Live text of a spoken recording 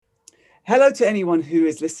Hello to anyone who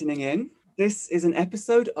is listening in. This is an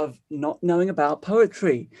episode of Not Knowing About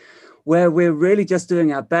Poetry, where we're really just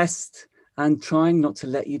doing our best and trying not to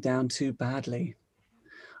let you down too badly.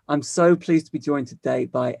 I'm so pleased to be joined today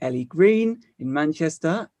by Ellie Green in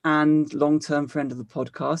Manchester and long-term friend of the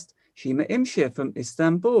podcast, Shima Imshir from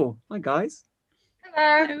Istanbul. Hi, guys.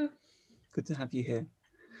 Hello. Good to have you here.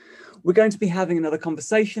 We're going to be having another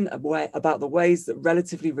conversation about the ways that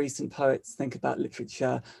relatively recent poets think about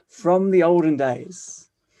literature from the olden days.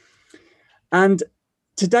 And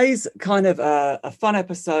today's kind of a fun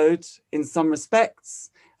episode in some respects.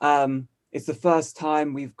 It's the first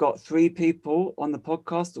time we've got three people on the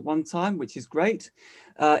podcast at one time, which is great.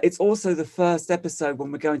 It's also the first episode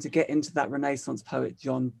when we're going to get into that Renaissance poet,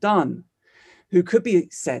 John Donne, who could be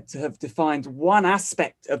said to have defined one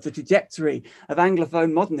aspect of the trajectory of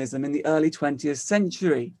Anglophone modernism in the early 20th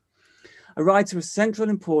century. A writer of central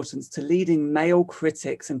importance to leading male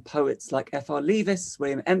critics and poets like F.R. Leavis,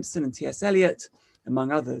 William Empson, and T.S. Eliot,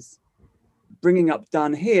 among others. Bringing up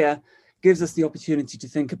Donne here gives us the opportunity to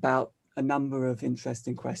think about a number of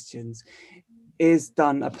interesting questions. Is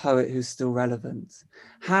Donne a poet who's still relevant?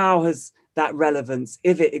 How has that relevance,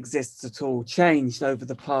 if it exists at all, changed over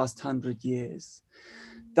the past 100 years?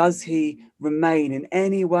 Does he remain in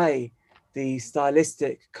any way the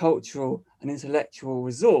stylistic, cultural, and intellectual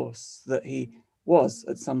resource that he was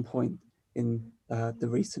at some point in the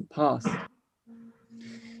recent past?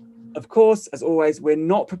 Of course, as always, we're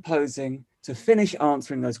not proposing to finish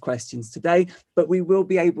answering those questions today, but we will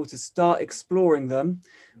be able to start exploring them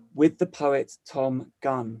with the poet Tom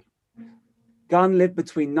Gunn. Gunn lived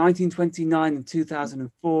between 1929 and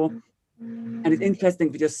 2004, and it's interesting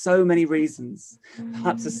for just so many reasons,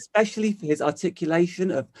 perhaps especially for his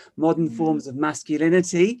articulation of modern forms of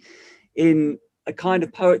masculinity in a kind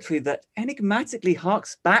of poetry that enigmatically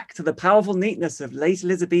harks back to the powerful neatness of late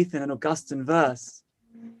Elizabethan and Augustan verse.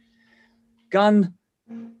 Gunn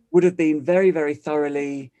would have been very, very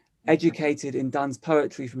thoroughly educated in Donne's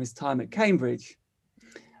poetry from his time at Cambridge.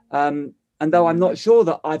 And though I'm not sure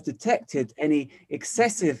that I've detected any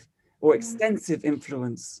excessive or extensive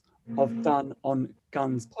influence of Donne on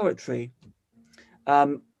Gunn's poetry,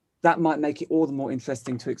 that might make it all the more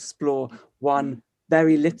interesting to explore one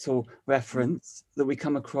very little reference that we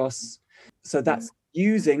come across. So that's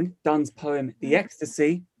using Donne's poem, The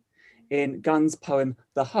Ecstasy, in Gunn's poem,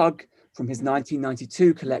 The Hug, from his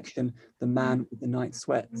 1992 collection, The Man with the Night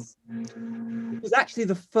Sweats. It was actually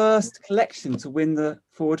the first collection to win the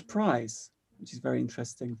Forward Prize, which is very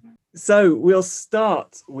interesting. So we'll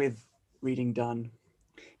start with reading Donne.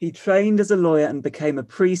 He trained as a lawyer and became a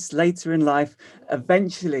priest later in life,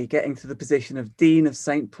 eventually getting to the position of Dean of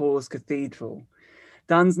St. Paul's Cathedral.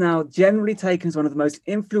 Donne's now generally taken as one of the most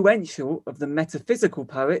influential of the metaphysical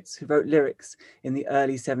poets who wrote lyrics in the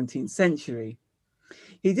early 17th century.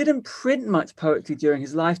 He didn't print much poetry during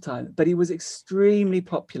his lifetime, but he was extremely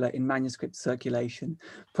popular in manuscript circulation,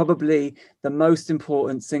 probably the most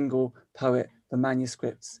important single poet for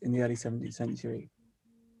manuscripts in the early 17th century.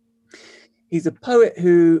 He's a poet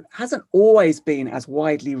who hasn't always been as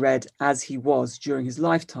widely read as he was during his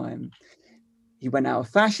lifetime. He went out of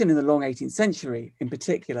fashion in the long 18th century in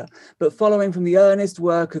particular, but following from the earnest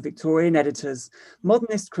work of Victorian editors,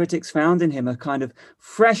 modernist critics found in him a kind of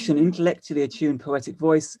fresh and intellectually attuned poetic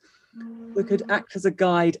voice that could act as a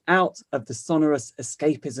guide out of the sonorous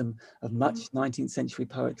escapism of much 19th century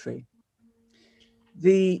poetry.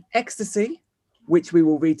 The Ecstasy, which we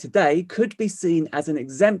will read today, could be seen as an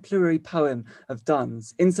exemplary poem of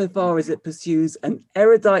Donne's, insofar as it pursues an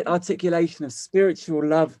erudite articulation of spiritual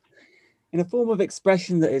love in a form of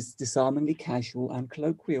expression that is disarmingly casual and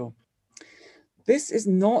colloquial. This is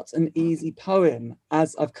not an easy poem,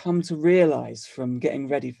 as I've come to realize from getting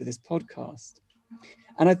ready for this podcast.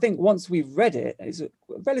 And I think once we've read it, it's a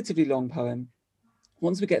relatively long poem.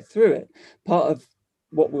 Once we get through it, part of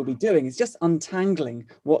what we'll be doing is just untangling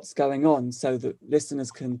what's going on so that listeners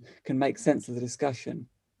can make sense of the discussion.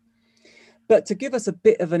 But to give us a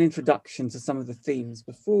bit of an introduction to some of the themes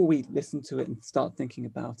before we listen to it and start thinking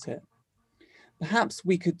about it, perhaps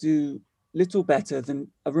we could do little better than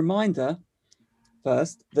a reminder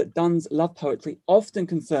first that Donne's love poetry often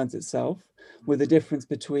concerns itself with the difference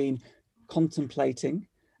between contemplating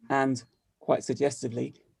and, quite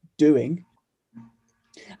suggestively, doing.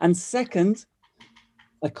 And second,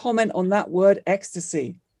 a comment on that word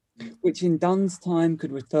ecstasy, which in Donne's time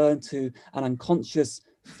could refer to an unconscious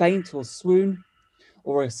faint or swoon,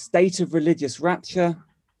 or a state of religious rapture,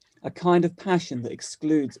 a kind of passion that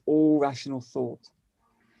excludes all rational thought.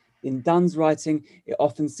 In Donne's writing, it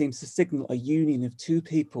often seems to signal a union of two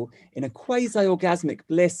people in a quasi-orgasmic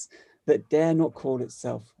bliss that dare not call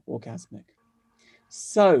itself orgasmic.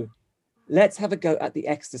 So let's have a go at the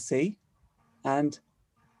ecstasy. And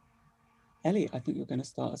Ellie, I think you're going to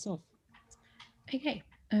start us off. Okay.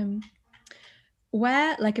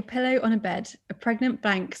 Where, like a pillow on a bed, a pregnant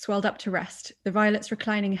blank swelled up to rest, the violet's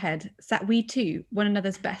reclining head, sat we two, one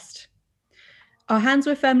another's best. Our hands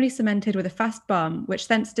were firmly cemented with a fast balm, which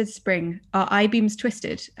thence did spring, our eye-beams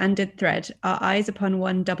twisted, and did thread, our eyes upon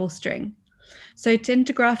one double string. So to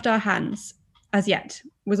intergraft our hands, as yet,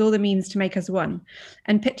 was all the means to make us one,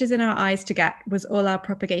 and pictures in our eyes to get was all our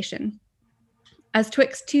propagation. As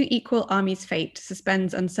twixt two equal armies fate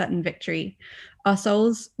suspends uncertain victory, our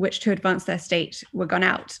souls, which to advance their state, were gone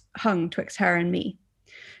out, hung twixt her and me.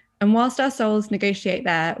 And whilst our souls negotiate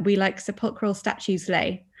there, we like sepulchral statues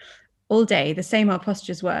lay. All day the same our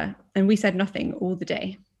postures were, and we said nothing all the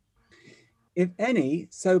day. If any,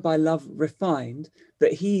 so by love refined,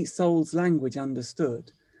 that he soul's language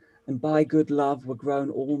understood, and by good love were grown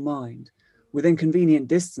all mind, within convenient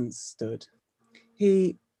distance stood.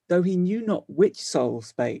 He, though he knew not which soul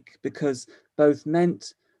spake, because both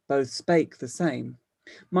meant, both spake the same,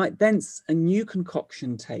 might thence a new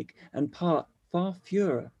concoction take, and part far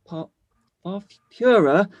purer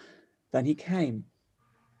than he came.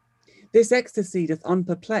 This ecstasy doth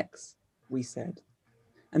unperplex, we said,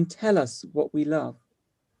 and tell us what we love.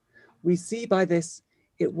 We see by this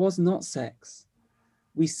it was not sex.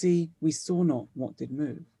 We see we saw not what did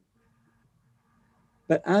move.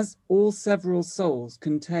 But as all several souls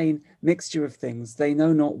contain mixture of things, they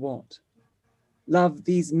know not what. Love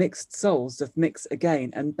these mixed souls doth mix again,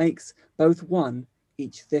 and makes both one,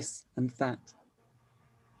 each this and that.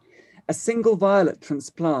 A single violet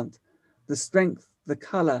transplant, the strength, the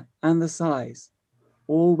colour, and the size,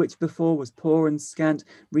 all which before was poor and scant,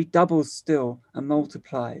 redoubles still and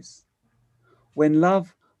multiplies. When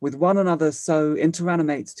love with one another so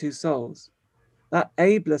interanimates two souls, that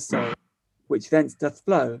abler soul, which thence doth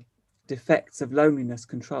flow, defects of loneliness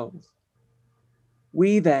controls.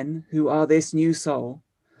 We then, who are this new soul,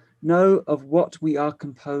 know of what we are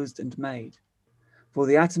composed and made, for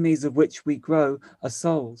the atomies of which we grow are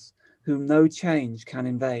souls, whom no change can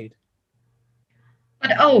invade.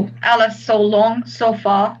 But oh, alas, so long, so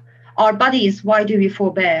far, our bodies, why do we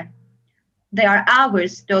forbear? They are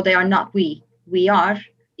ours, though they are not we. We are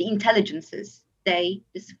the intelligences, they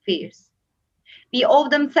the spheres. We owe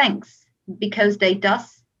them thanks, because they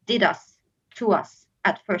thus did us, to us,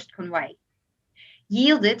 at first convey.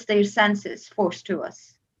 Yielded their senses forced to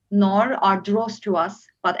us, nor are draws to us,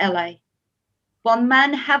 but ally. One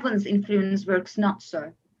man heaven's influence works not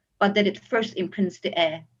so, but that it first imprints the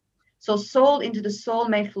air. So soul into the soul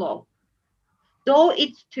may flow, though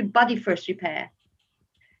it to body first repair,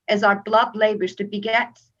 as our blood labors to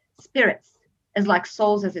beget spirits, as like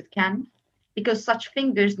souls as it can, because such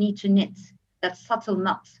fingers need to knit that subtle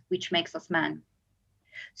knot which makes us man.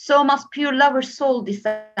 So must pure lover's soul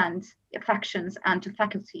descend affections and to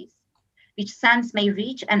faculties, which sense may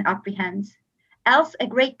reach and apprehend, else a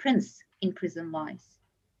great prince in prison lies.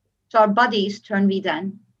 To our bodies turn we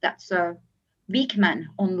then, that so weak men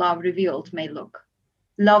on love revealed may look.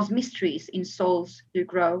 Love's mysteries in souls do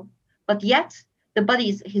grow, but yet the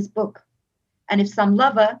body's his book. And if some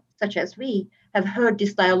lover, such as we, have heard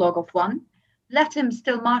this dialogue of one, let him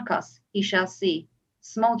still mark us, he shall see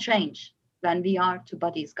small change when we are to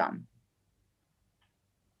bodies gone.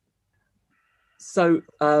 So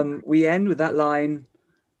we end with that line,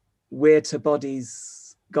 we're to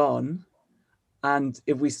bodies gone. And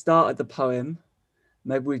if we start at the poem,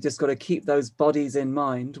 maybe we've just got to keep those bodies in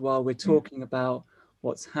mind while we're talking about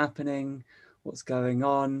what's happening, what's going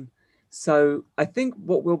on. So I think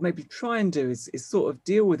what we'll maybe try and do is sort of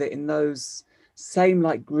deal with it in those same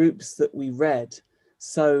like groups that we read.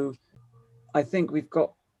 So I think we've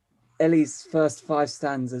got Ellie's first 5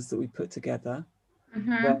 stanzas that we put together,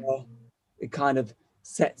 where it kind of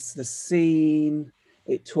sets the scene,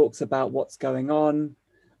 it talks about what's going on.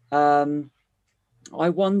 I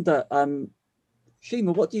wonder,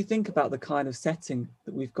 Shima, what do you think about the kind of setting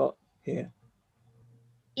that we've got here?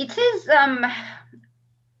 It is,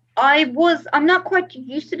 I'm not quite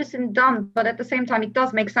used to this in Donne, but at the same time, it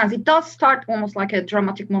does make sense. It does start almost like a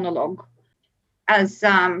dramatic monologue, as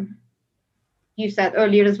you said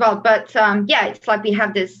earlier as well. But yeah, it's like we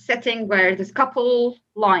have this setting where this couple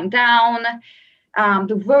lying down.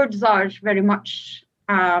 The words are very much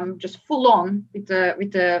just full on with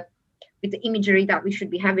the imagery that we should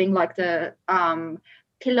be having, like the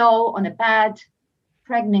pillow on a bed,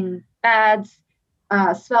 pregnant bed,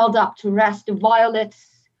 swelled up to rest, the violets,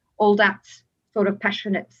 all that sort of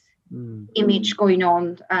passionate image going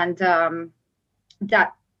on, and then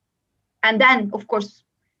of course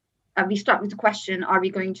we start with the question, are we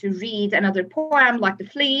going to read another poem like The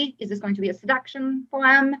Flea? Is this going to be a seduction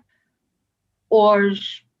poem? Or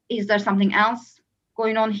is there something else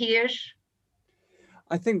going on here?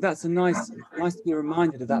 I think that's nice to be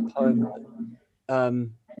reminded of that poem.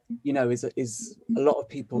 Is a lot of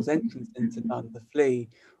people's entrance into Donne, The Flea,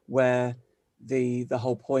 where the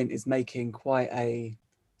whole point is making quite a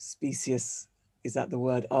specious, is that the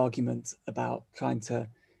word, argument about trying to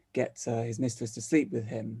get his mistress to sleep with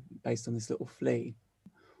him based on this little flea.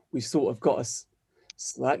 We've sort of got a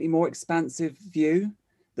slightly more expansive view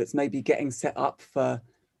that's maybe getting set up for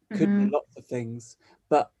could be lots of things,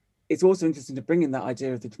 but it's also interesting to bring in that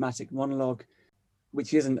idea of the dramatic monologue,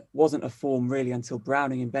 which wasn't a form really until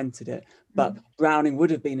Browning invented it. But Browning would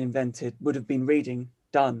have been reading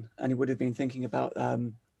Donne, and he would have been thinking about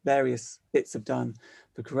various bits of Donne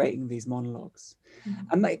for creating these monologues.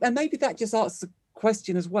 And maybe that just asks the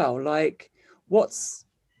question as well, like what's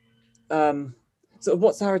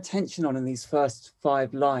our attention on in these first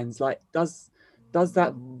 5 lines? Like, does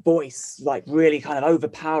that voice like really kind of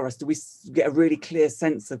overpower us? Do we get a really clear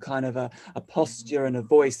sense of kind of a posture and a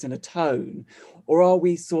voice and a tone? Or are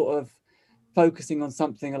we sort of focusing on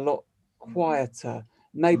something a lot quieter?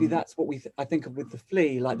 Maybe that's what I think of with The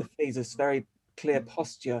Flea, like The Flea's this very clear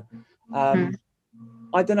posture. I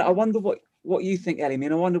don't know, I wonder what you think, Ellie. I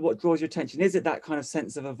mean, I wonder what draws your attention. Is it that kind of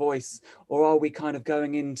sense of a voice, or are we kind of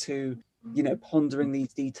going into, pondering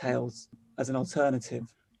these details as an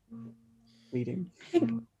alternative reading? I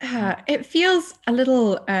think it feels a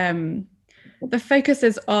little, the focus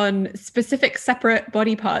is on specific separate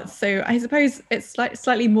body parts. So I suppose it's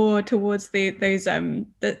slightly more towards those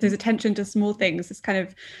attention to small things, this kind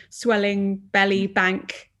of swelling belly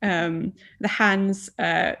bank, the hands,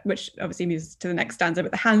 which obviously moves to the next stanza,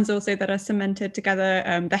 but the hands also that are cemented together,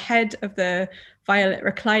 the head of the violet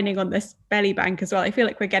reclining on this belly bank as well. I feel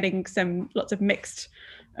like we're getting lots of mixed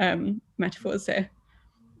metaphors here.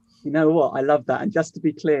 You know what? I love that. And just to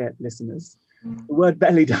be clear, listeners, the word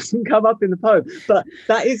belly doesn't come up in the poem, but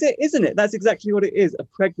that is it, isn't it? That's exactly what it is, a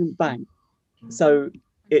pregnant bank. So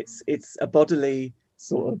it's a bodily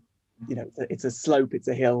sort of, it's a slope, it's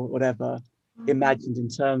a hill, whatever, imagined in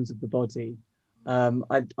terms of the body.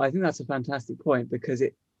 I think that's a fantastic point, because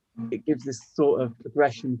it gives this sort of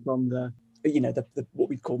progression from the what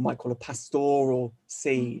we might call a pastoral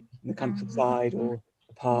scene in the countryside or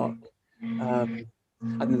the park.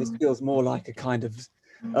 I don't know, this feels more like a kind of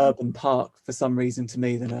urban park for some reason to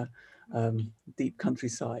me than a deep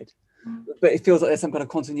countryside. But it feels like there's some kind of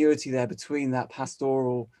continuity there between that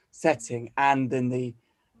pastoral setting and then the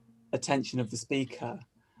attention of the speaker.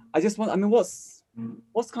 What's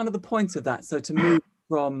kind of the point of that? So to move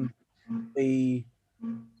from the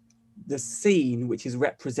scene, which is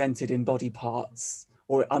represented in body parts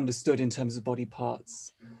or understood in terms of body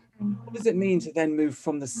parts, what does it mean to then move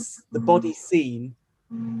from the body scene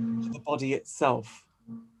to the body itself?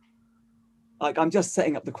 Like, I'm just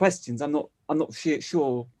setting up the questions. I'm not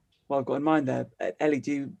sure what I've got in mind there. Ellie,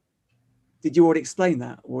 did you already explain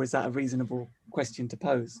that, or is that a reasonable question to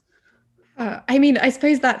pose? I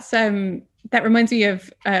suppose that reminds me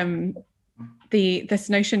of this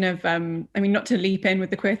notion of not to leap in with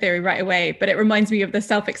the queer theory right away, but it reminds me of the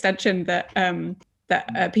self-extension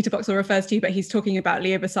that Peter Boxall refers to, but he's talking about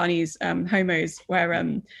Leo Bassani's Homos,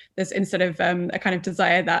 where there's instead of a kind of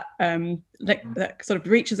desire that that sort of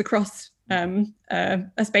reaches across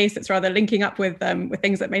a space that's rather linking up with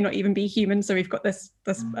things that may not even be human. So we've got this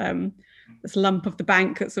lump of the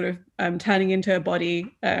bank that's sort of turning into a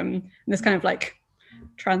body, and this kind of like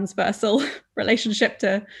transversal relationship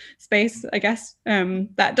to space, I guess.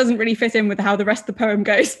 That doesn't really fit in with how the rest of the poem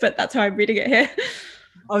goes, but that's how I'm reading it here.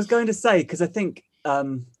 I was going to say, because I think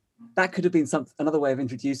that could have been another way of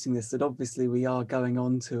introducing this, that obviously we are going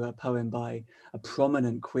on to a poem by a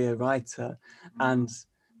prominent queer writer, and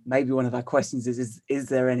maybe one of our questions is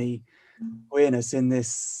there any queerness in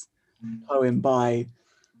this poem by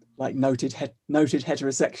like noted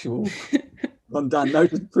heterosexual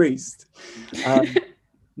noted priest,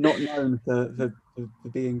 not known for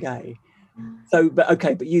being gay? So,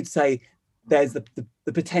 but you'd say there's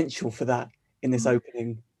the potential for that in this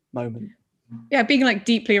opening moment. Yeah, being like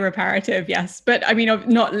deeply reparative, yes. But I mean,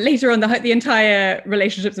 not later on, the entire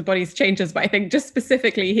relationships of bodies changes, but I think just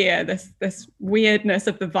specifically here, this weirdness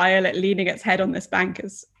of the violet leaning its head on this bank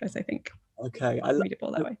is I think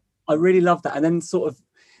readable that way. I really love that. And then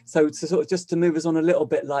just to move us on a little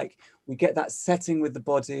bit, like we get that setting with the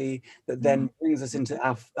body that then brings us into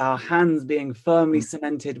our hands being firmly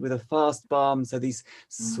cemented with a fast balm. So these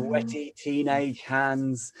sweaty teenage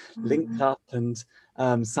hands linked up and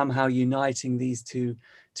somehow uniting these two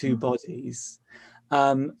bodies.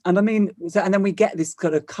 And I mean, and then we get this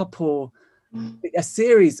kind of a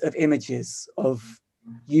series of images of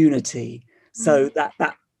unity. So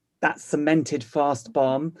that cemented fast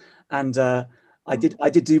bomb, and I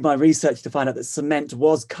did do my research to find out that cement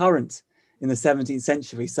was current in the 17th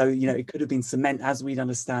century. So it could have been cement as we'd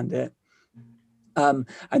understand it. And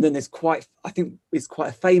then there's I think it's quite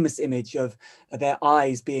a famous image of their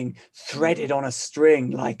eyes being threaded on a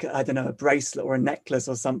string, like, I don't know, a bracelet or a necklace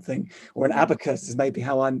or something, or an abacus is maybe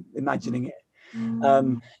how I'm imagining it.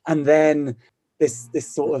 And then this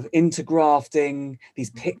sort of intergrafting, these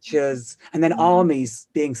pictures, and then armies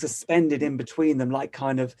being suspended in between them, like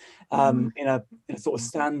kind of in a sort of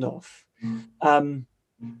standoff.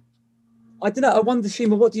 I don't know, I wonder,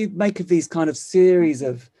 Shima, what do you make of these kind of series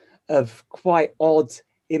of quite odd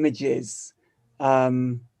images?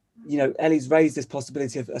 Ellie's raised this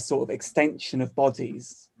possibility of a sort of extension of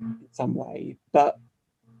bodies in some way, but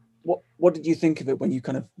what did you think of it when you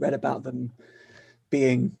kind of read about them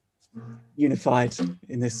being unified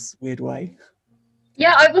in this weird way?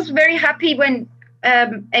 Yeah, I was very happy when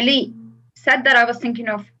Ellie said that. I was thinking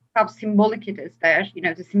of how symbolic it is there,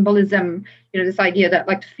 the symbolism, this idea that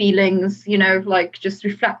like feelings, like just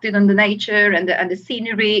reflected on the nature and the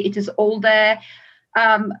scenery, it is all there.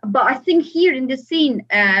 But I think here in this scene,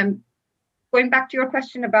 going back to your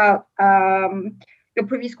question about your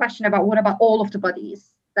previous question about what about all of the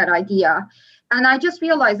bodies, that idea. And I just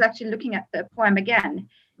realized, actually looking at the poem again,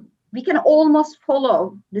 we can almost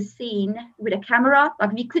follow the scene with a camera.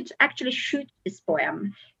 Like we could actually shoot this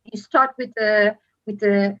poem. You start with the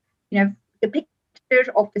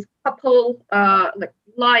picture of this couple like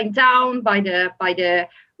lying down by the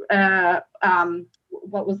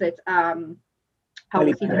what was it? How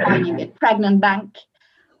was he defining it? Pregnant bank.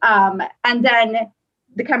 And then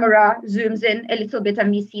the camera zooms in a little bit and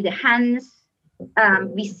we see the hands.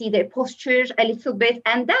 We see their postures a little bit,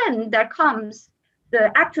 and then there comes the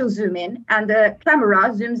actual zoom in, and the camera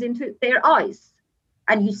zooms into their eyes,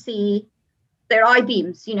 and you see their eye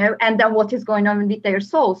beams, and then what is going on with their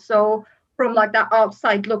souls. So from like that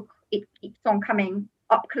outside look, it keeps on coming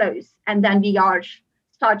up close, and then we are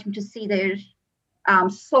starting to see their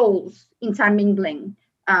souls intermingling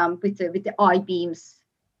with the eye beams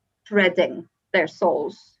threading their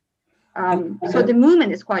souls. So the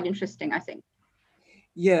movement is quite interesting, I think.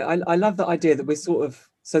 Yeah, I love that idea that we're sort of,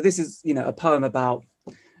 so this is, a poem about,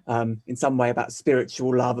 in some way, about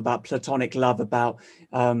spiritual love, about platonic love, about,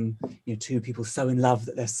 two people so in love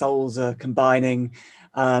that their souls are combining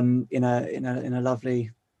in a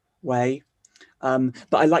lovely way. But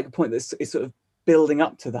I like the point that it's sort of building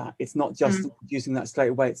up to that. It's not just producing that straight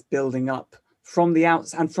away, it's building up from the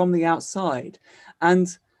outside. And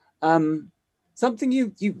something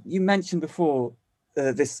you mentioned before,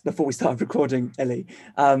 before we started recording, Ellie,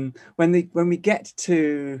 when we get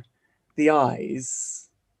to the eyes,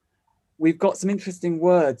 we've got some interesting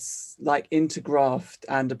words like intergraft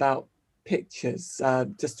and about pictures.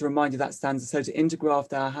 Just to remind you that stanza, so to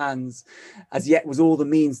intergraft our hands as yet was all the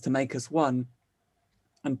means to make us one,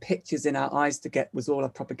 and pictures in our eyes to get was all our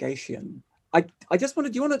propagation. I just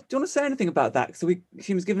wanted, do you want to say anything about that? So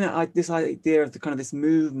she was giving it this idea of the kind of this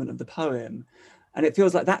movement of the poem. And it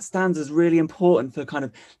feels like that stanza is really important for kind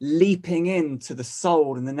of leaping into the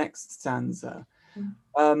soul in the next stanza.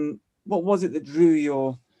 What was it that drew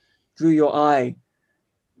your eye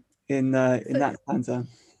in that stanza?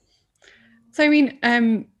 So I mean,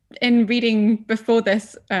 in reading before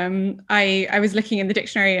this, I was looking in the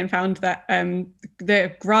dictionary and found that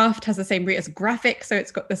the graft has the same root as graphic. So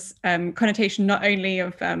it's got this connotation not only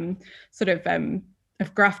of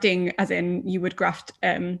of grafting, as in you would graft,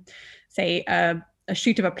 say, a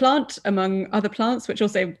shoot of a plant among other plants, which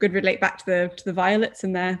also could relate back to the violets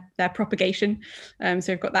and their propagation. So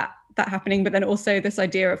we've got that happening, but then also this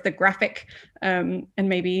idea of the graphic, and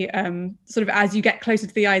maybe sort of as you get closer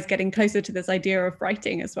to the eyes, getting closer to this idea of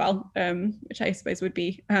writing as well, which I suppose would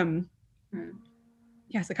be a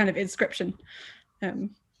kind of inscription.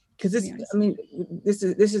 Because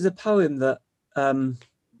this is a poem that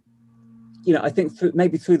I think through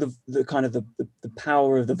the kind of the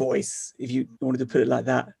power of the voice, if you wanted to put it like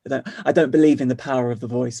that. I don't believe in the power of the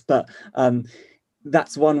voice, but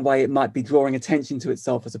that's one way it might be drawing attention to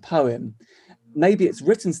itself as a poem. Maybe its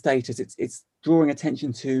written status, it's drawing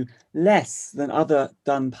attention to less than other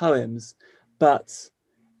done poems, but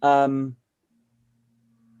I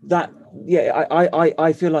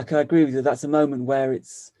feel like I agree with you. That's a moment where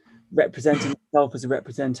it's representing itself as a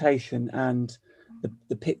representation, and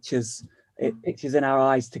the pictures in our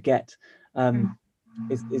eyes to get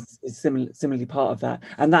is similarly part of that.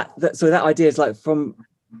 And so that idea is like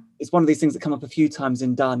it's one of these things that come up a few times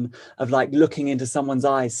in Done, of like looking into someone's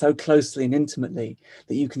eyes so closely and intimately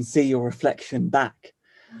that you can see your reflection back.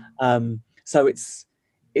 So it's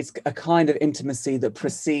a kind of intimacy that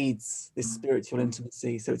precedes this spiritual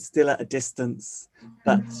intimacy. So it's still at a distance,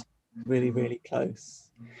 but really, really close.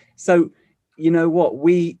 So, you know what,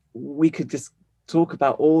 we could just talk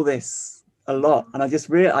about all this a lot, and I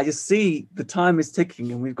just see the time is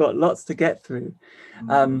ticking and we've got lots to get through.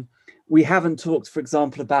 We haven't talked, for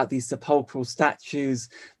example, about these sepulchral statues,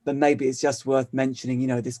 but maybe it's just worth mentioning, you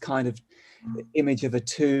know, this kind of image of a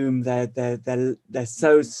tomb. They're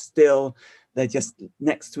so still, they're just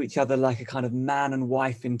next to each other like a kind of man and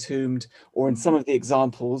wife entombed, or in some of the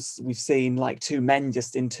examples we've seen like two men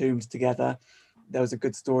just entombed together. There was a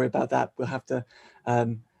good story about that. We'll have to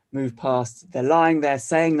move past. They're lying there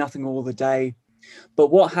saying nothing all the day.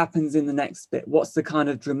 But what happens in the next bit? What's the kind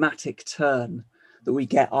of dramatic turn that we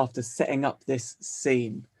get after setting up this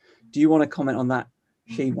scene? Do you want to comment on that,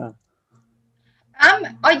 Shima?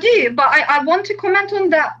 I do, but I want to comment on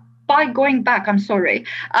that by going back. I'm sorry,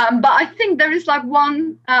 but I think there is like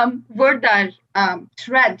one word that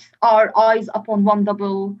threads our eyes upon one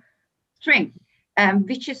double string,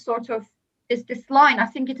 which is sort of this line. I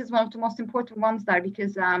think it is one of the most important ones there,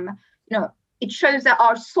 because you know, it shows that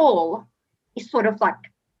our soul is sort of like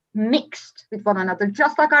mixed with one another,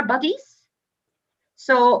 just like our bodies.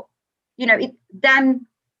 So, you know, it then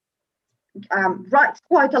talks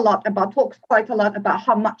quite a lot about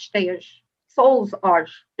how much their souls are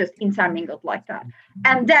just intermingled like that.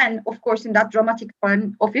 And then, of course, in that dramatic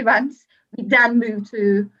turn of events, we then move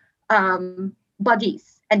to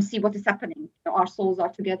bodies and see what is happening. You know, our souls are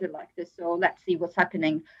together like this, so let's see what's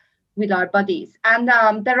happening with our bodies. And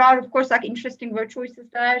there are, of course, like interesting word choices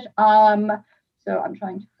there. So I'm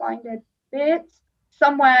trying to find it a bit.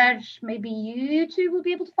 Somewhere, maybe you two will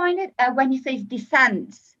be able to find it. When he says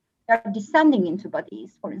descends, they're descending into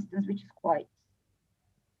bodies, for instance, which is quite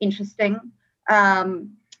interesting.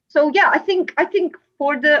 So yeah, I think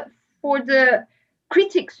for the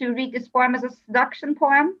critics who read this poem as a seduction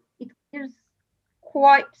poem, it gives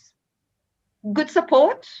quite good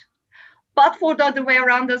support. But for the other way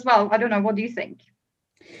around as well, I don't know. What do you think?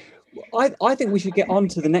 I think we should get on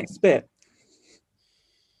to the next bit.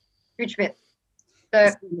 Which bit?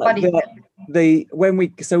 The body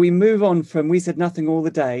bit. So we move on from we said nothing all the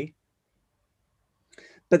day,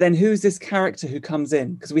 but then who's this character who comes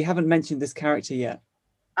in? Because we haven't mentioned this character yet.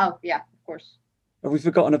 Oh yeah, of course. Have we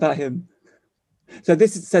forgotten about him? So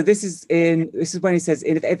this is when he says,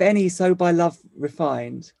 if any so by love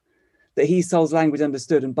refined, that he soul's language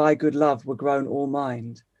understood, and by good love were grown all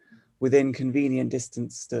mind, within convenient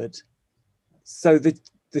distance stood. So the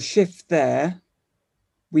shift there,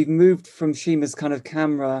 we've moved from Shima's kind of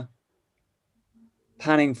camera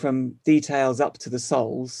panning from details up to the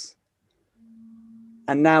souls.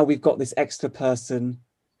 And now we've got this extra person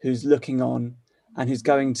who's looking on and who's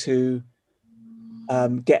going to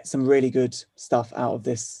get some really good stuff out of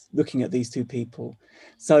this, looking at these two people.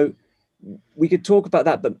 So we could talk about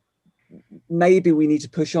that, but maybe we need to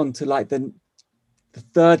push on to like the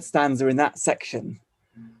third stanza in that section,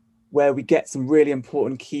 where we get some really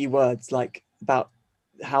important key words, like about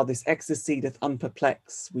how this ecstasy doth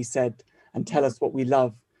unperplex, we said, and tell us what we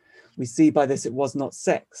love. We see by this it was not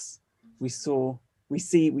sex. We saw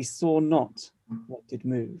not what did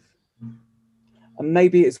move. And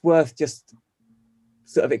maybe it's worth just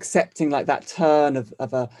sort of accepting like that turn of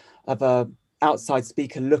a outside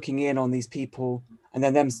speaker looking in on these people and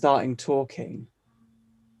then them starting talking.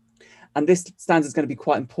 And this stanza is going to be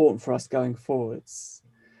quite important for us going forwards.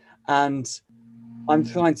 And I'm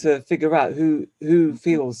trying to figure out who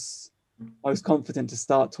feels most confident to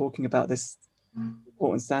start talking about this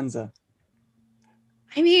important stanza.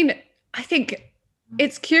 I mean, I think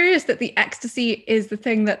it's curious that the ecstasy is the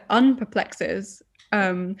thing that unperplexes.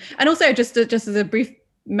 And also just as a brief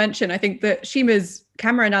mention, I think that Shima's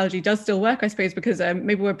camera analogy does still work, I suppose, because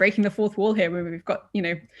maybe we're breaking the fourth wall here, where we've got, you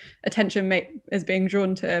know, attention is being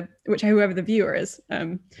drawn to whoever the viewer is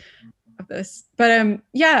of this. But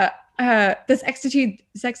this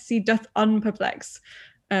ecstasy doth unperplex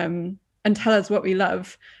and tell us what we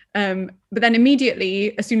love. But then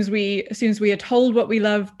immediately, as soon as we are told what we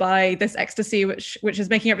love by this ecstasy, which is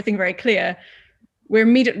making everything very clear, we're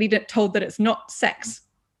immediately told that it's not sex,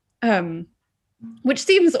 which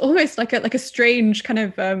seems almost like a strange kind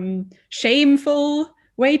of shameful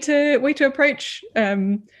way to approach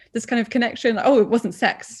this kind of connection. Like, oh, it wasn't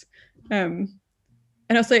sex, and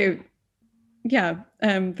also, the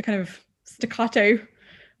kind of staccato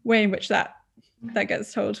way in which that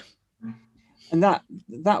gets told. And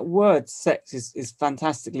that word sex is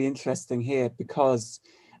fantastically interesting here, because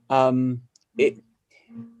It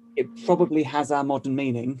probably has our modern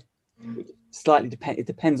meaning. Slightly it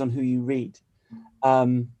depends on who you read,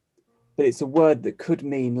 but it's a word that could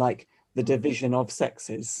mean like the division of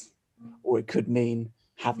sexes, or it could mean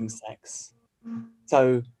having sex.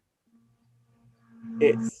 So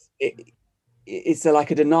it's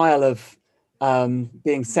like a denial of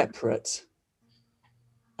being separate.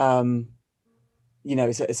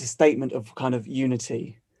 It's a statement of kind of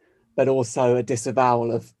unity, but also a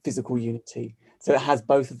disavowal of physical unity. So it has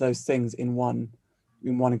both of those things in one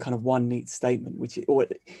kind of one neat statement, or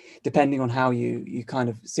depending on how you kind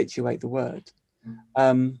of situate the word.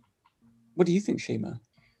 What do you think, Shima?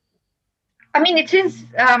 I mean, it is.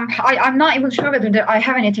 I'm not even sure whether I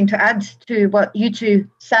have anything to add to what you two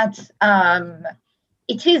said.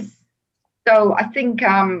 It is, though. I think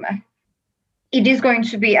it is going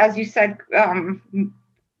to be, as you said,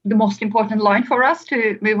 the most important line for us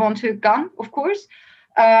to move on to Gunn, of course.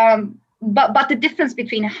 But the difference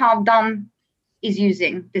between how Donne is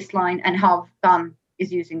using this line and how Gunn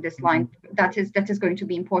is using this line, that is going to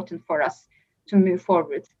be important for us to move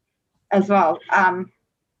forward as well.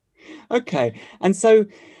 Okay, and so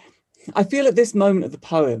I feel at this moment of the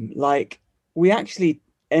poem, like we actually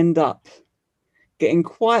end up getting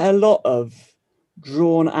quite a lot of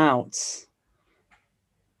drawn out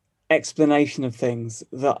explanation of things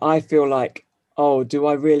that I feel like, oh, do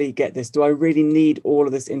I really get this? Do I really need all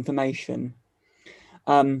of this information?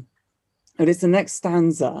 And it's the next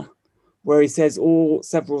stanza where he says, all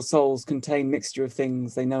several souls contain mixture of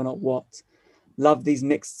things, they know not what. Love these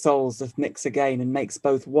mixed souls that mix again and makes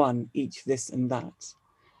both one, each this and that.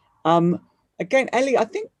 Again, Ellie, I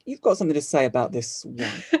think you've got something to say about this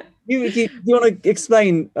one. Do you want to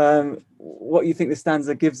explain what you think this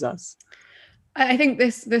stanza gives us? I think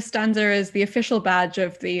this stanza is the official badge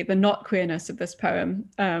of the not queerness of this poem.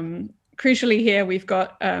 Crucially here, we've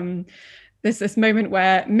got this moment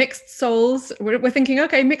where mixed souls, we're thinking,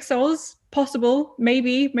 okay, mixed souls, possible,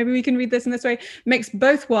 maybe we can read this in this way, makes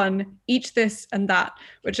both one, each this and that,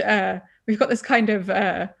 which we've got this kind of,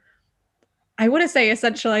 I want to say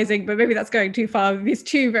essentializing, but maybe that's going too far. These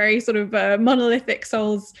two very sort of monolithic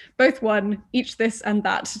souls, both one, each this and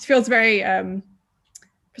that. It feels very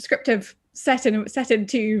prescriptive, set in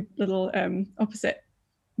two little opposite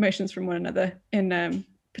motions from one another in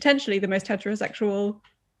potentially the most heterosexual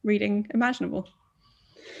reading imaginable.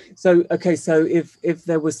 So okay, so if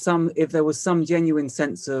there was some genuine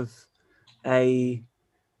sense of a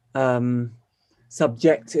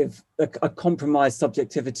subjective, a compromised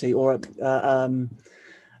subjectivity, or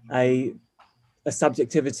a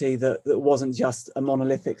subjectivity that wasn't just a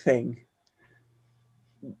monolithic thing,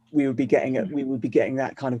 we would be getting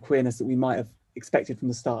that kind of queerness that we might have expected from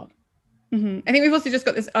the start. Mm-hmm. I think we've also just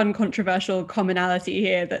got this uncontroversial commonality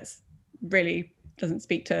here that's really doesn't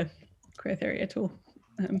speak to queer theory at all.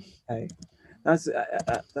 Okay,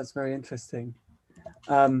 that's very interesting.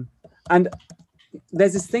 And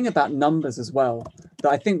there's this thing about numbers as well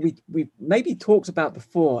that I think we maybe talked about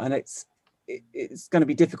before, and it's going to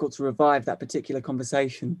be difficult to revive that particular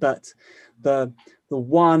conversation. But the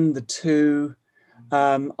 1, the 2,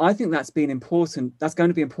 I think that's been important. That's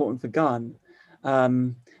going to be important for Gunn,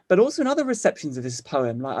 but also in other receptions of this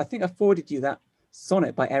poem. Like I think I forwarded you that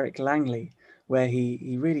sonnet by Eric Langley, where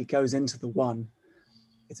he really goes into the 1.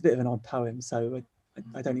 It's a bit of an odd poem, so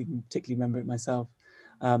I don't even particularly remember it myself.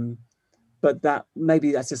 But that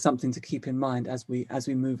maybe that's just something to keep in mind as we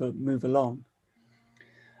move along.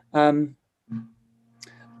 And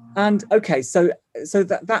okay, so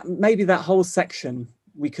that maybe that whole section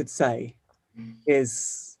we could say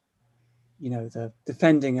is, the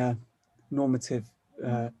defending a normative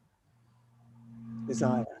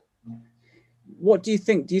desire. What do you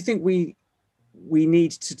think? Do you think we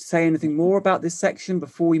need to say anything more about this section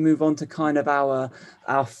before we move on to kind of our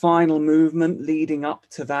final movement leading up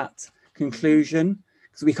to that conclusion?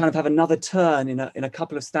 Because we kind of have another turn in a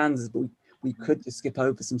couple of stanzas, but we could just skip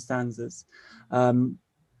over some stanzas. I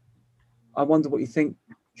wonder what you think,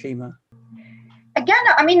 Shima. Again,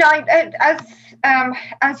 I mean,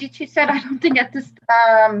 as you two said, I don't think at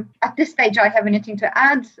this stage I have anything to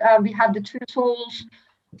add. We have the two souls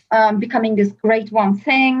becoming this great one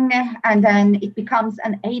thing, and then it becomes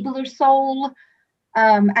an abler soul,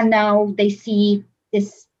 and now they see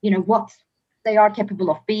this, what they are capable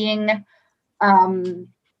of being.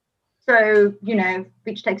 So,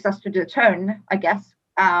 which takes us to the turn, I guess,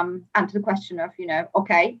 and to the question of,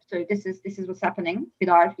 okay, so this is what's happening with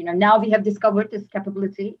our, now we have discovered this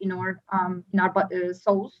capability in our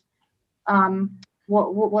souls.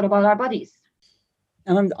 What about our bodies?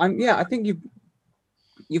 And I think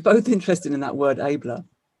you're both interested in that word abler.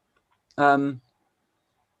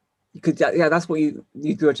 You could, yeah, that's what you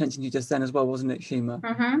drew attention to just then as well, wasn't it, Shima?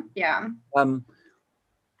 Yeah.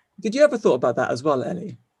 Did you ever thought about that as well,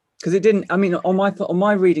 Ellie? Because it didn't. I mean, on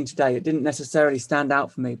my reading today, it didn't necessarily stand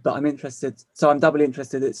out for me. But I'm interested, so I'm doubly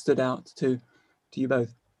interested. It stood out to you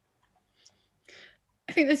both.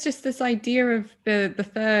 I think there's just this idea of the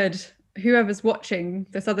third, whoever's watching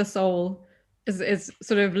this other soul is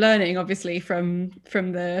sort of learning, obviously, from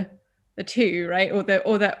the two, right? Or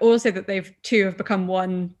that also that they've two have become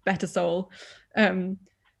one better soul. But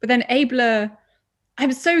then Abler,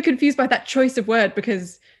 I'm so confused by that choice of word,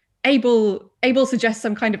 because Abel suggests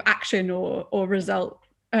some kind of action or result.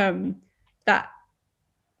 That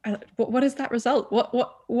what is that result?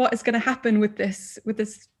 What is going to happen with this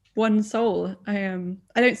one soul? I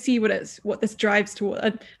don't see what this drives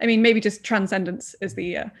toward. I mean, maybe just transcendence is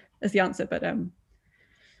the answer, but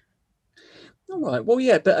all right. Well,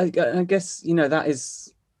 yeah, but I guess that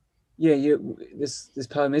is, yeah. This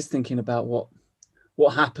poem is thinking about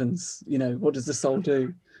what happens. What does the soul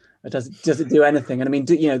do? Does it do anything? And I mean,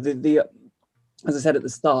 the as I said at the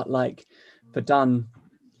start, like for Donne,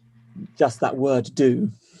 just that word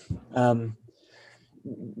 "do."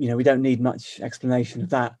 We don't need much explanation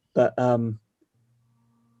of that, but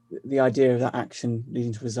the idea of that action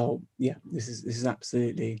leading to result, yeah, this is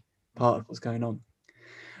absolutely part of what's going on.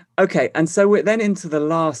 Okay, and so we're then into the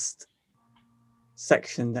last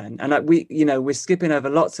section then, and we're skipping over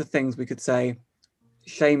lots of things we could say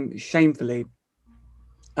shamefully,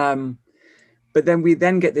 but then we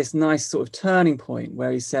get this nice sort of turning point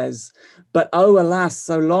where he says, "But oh alas,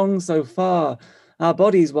 so long, so far, our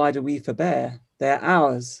bodies why do we forbear? They're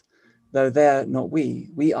ours, though they're not we.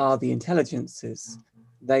 We are the intelligences,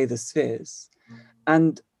 they the spheres."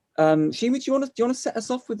 And Shima, do you want to set us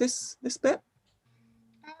off with this bit?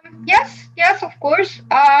 Yes, of course.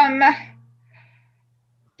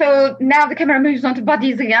 So now the camera moves on to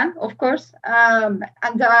bodies again, of course.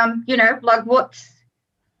 Like what?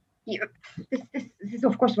 This is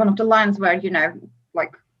of course one of the lines where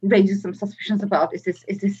like raises some suspicions about is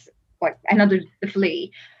this like another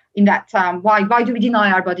flea in that why do we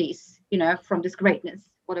deny our bodies from this greatness,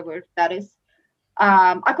 whatever that is.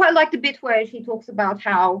 I quite like the bit where he talks about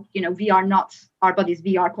how we are not our bodies,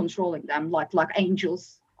 we are controlling them, like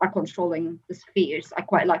angels are controlling the spheres. I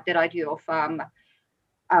quite like that idea of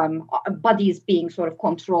bodies being sort of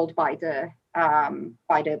controlled by the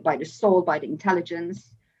soul, by the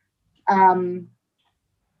intelligence. And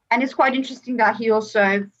it's quite interesting that he also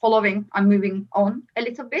I'm moving on a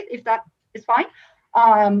little bit, if that is fine.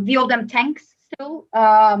 We owe them thanks still,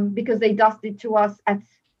 because they thus did to us at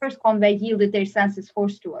first convey yielded their senses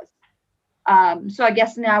forced to us. So I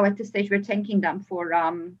guess now at this stage we're thanking them for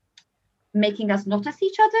making us notice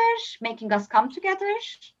each other, making us come together,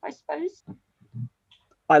 I suppose.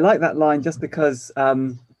 I like that line just because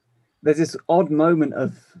there's this odd moment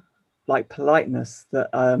of like politeness that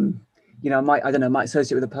might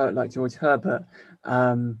associate with a poet like George Herbert.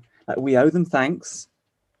 Like we owe them thanks,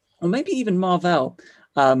 or maybe even Marvell.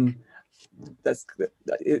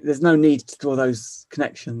 There's no need to draw those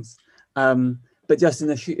connections, but just in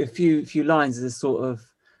a few lines, there's sort of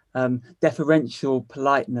deferential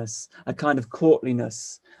politeness, a kind of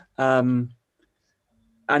courtliness, and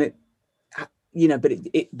it.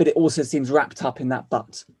 But it also seems wrapped up in that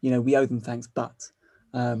but. We owe them thanks, but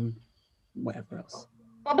whatever else.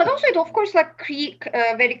 Well, but also it of course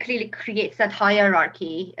very clearly creates that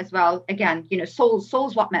hierarchy as well. Again,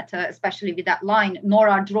 souls what matter, especially with that line, nor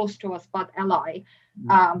are draws to us but ally.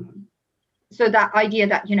 So that idea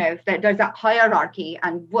that that there's that hierarchy,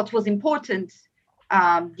 and what was important,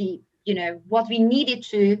 what we needed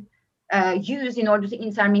to use in order to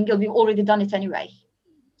intermingle, we've already done it anyway.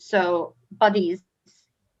 So bodies,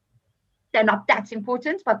 they're not that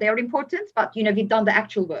important, but they are important. But we've done the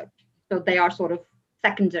actual work, so they are sort of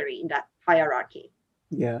secondary in that hierarchy.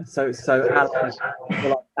 Yeah. So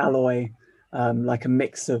alloy, like a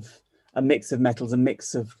mix of metals, a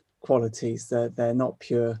mix of qualities. They're not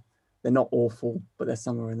pure, they're not awful, but they're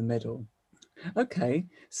somewhere in the middle. Okay.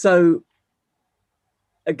 So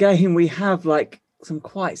again, we have like some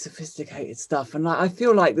quite sophisticated stuff, and I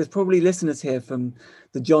feel like there's probably listeners here from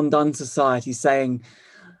the John Donne Society saying,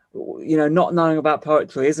 not knowing about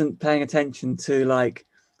poetry isn't paying attention to like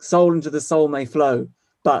soul into the soul may flow.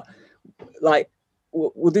 But like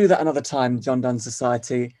we'll do that another time, John Donne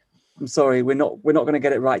Society. I'm sorry, we're not going to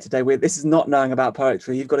get it right today. This is not knowing about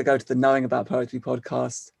poetry. You've got to go to the Knowing About Poetry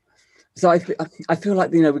podcast. So I feel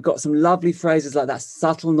like we've got some lovely phrases like that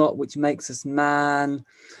subtle knot which makes us man,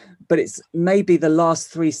 but it's maybe the last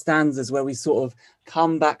three stanzas where we sort of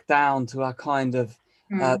come back down to our kind of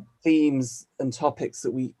themes and topics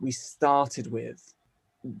that we started with.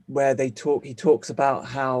 where he talks about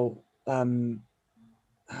how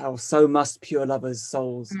so must pure lovers'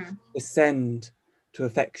 souls descend to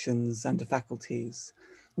affections and to faculties,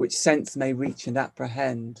 which sense may reach and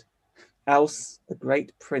apprehend. Else the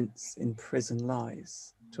great prince in prison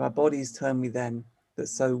lies. To our bodies turn we then, that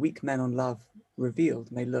so weak men on love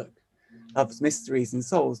revealed may look. Love's mysteries in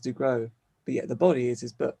souls do grow, but yet the body is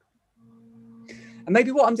his book. And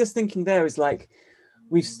maybe what I'm just thinking there is like,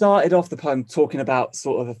 we've started off the poem talking about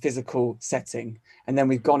sort of a physical setting, and then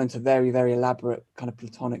we've gone into very, very elaborate kind of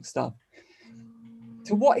Platonic stuff.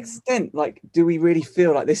 To what extent, like, do we really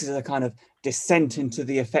feel like this is a kind of descent into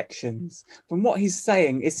the affections? From what he's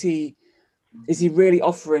saying, is he really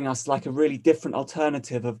offering us like a really different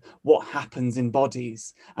alternative of what happens in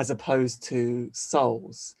bodies as opposed to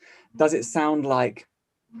souls? Does it sound like,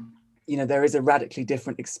 you know, there is a radically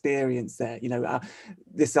different experience there? You know,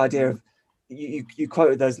 this idea of, you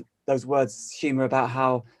quoted those words, Shima, about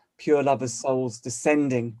how pure lovers' souls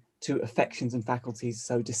descending to affections and faculties,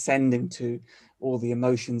 so descending to all the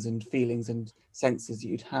emotions and feelings and senses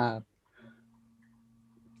you'd have.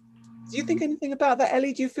 Do you think anything about that,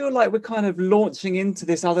 Ellie? Do you feel like we're kind of launching into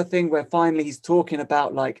this other thing where finally he's talking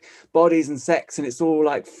about like bodies and sex and it's all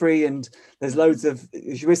like free and there's loads of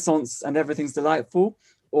jouissance and everything's delightful,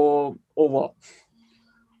 or what?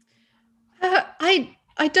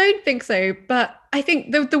 I don't think so, but I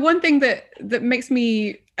think the one thing that makes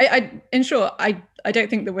me, in short, I don't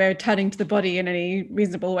think that we're turning to the body in any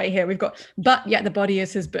reasonable way here. We've got, but yet the body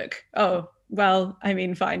is his book. Oh, well, I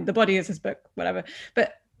mean, fine, the body is his book, whatever.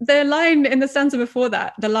 But the line in the stanza before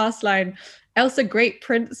that, the last line, else a great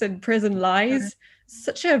prince in prison lies,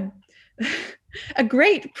 such a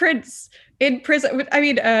great prince in prison. I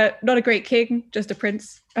mean, not a great king, just a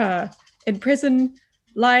prince in prison.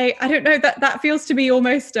 Like, I don't know, that feels to me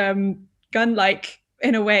almost gun-like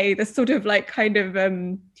in a way, this sort of like kind of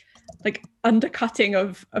like undercutting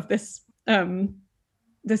of this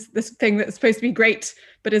this thing that's supposed to be great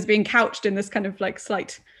but is being couched in this kind of like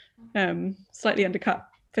slightly undercut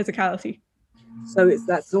physicality. So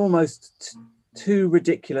that's almost too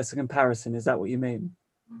ridiculous a comparison. Is that what you mean?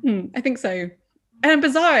 I think so. And a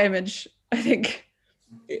bizarre image, I think.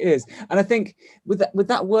 It is. And I think with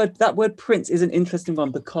that word prince is an interesting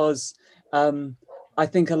one, because I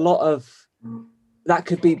think a lot of that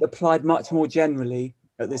could be applied much more generally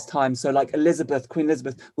at this time. So like Queen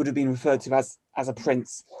Elizabeth would have been referred to as a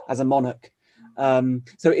prince, as a monarch.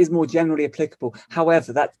 So it is more generally applicable.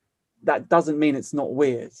 However, that doesn't mean it's not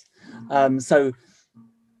weird. So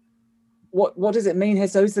what does it mean here?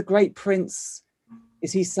 So is the great prince,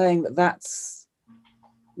 is he saying that that's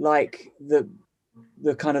like the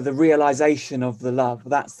kind of the realization of the love,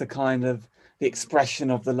 that's the kind of the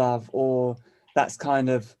expression of the love, or that's kind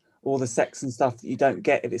of all the sex and stuff that you don't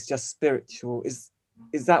get if it's just spiritual? Is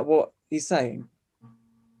that what he's saying?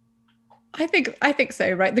 I think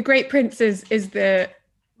so, right? The great prince is it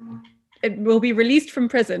will be released from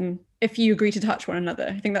prison if you agree to touch one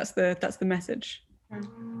another. I think that's the message.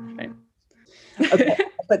 Right. Okay.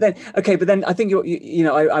 But then I think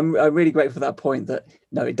I'm really grateful for that point, that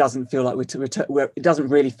no, it doesn't feel like it doesn't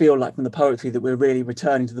really feel like from the poetry that we're really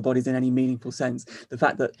returning to the bodies in any meaningful sense. The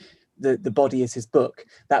fact that the body is his book,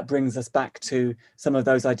 that brings us back to some of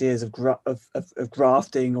those ideas of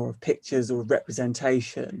grafting, or of pictures, or of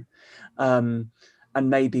representation, and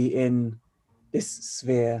maybe in this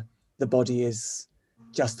sphere the body is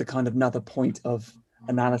just a kind of another point of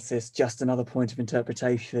analysis, just another point of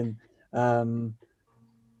interpretation. I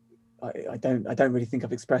don't really think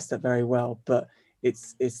I've expressed that very well, but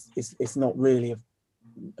it's not really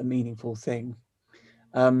a meaningful thing.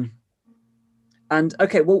 And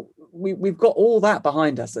okay, well, we've got all that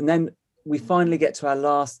behind us, and then we finally get to our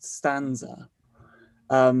last stanza,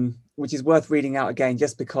 which is worth reading out again,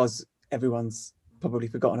 just because everyone's probably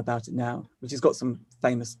forgotten about it now, which has got some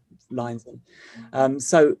famous lines in.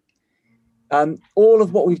 So all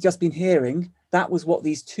of what we've just been hearing, that was what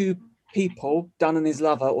these two people, Donne and his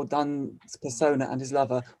lover, or Donne's persona and his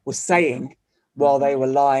lover, were saying while they were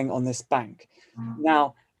lying on this bank.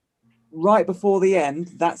 Now, right before the end,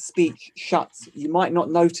 that speech shuts. You might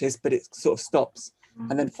not notice, but it sort of stops.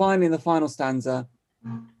 And then finally, in the final stanza,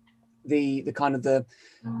 the kind of the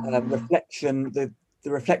reflection, the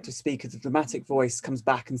reflective speaker, the dramatic voice comes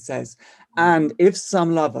back and says, "And if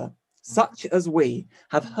some lover, such as we,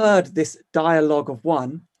 have heard this dialogue of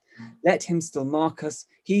one, let him still mark us,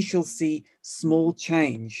 he shall see small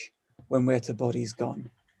change when we're to bodies gone."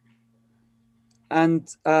 And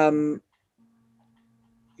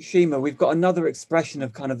Shima, we've got another expression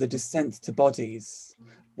of kind of the descent to bodies.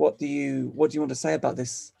 What do you want to say about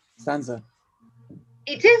this stanza?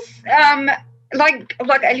 It is like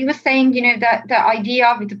Ellie was saying, that the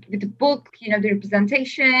idea with the book, the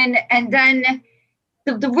representation, and then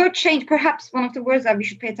the word change. Perhaps one of the words that we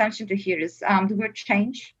should pay attention to here is the word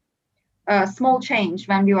change. Small change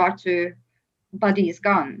when we are to body is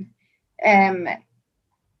gone.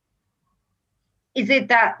 Is it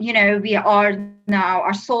that we are now,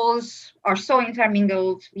 our souls are so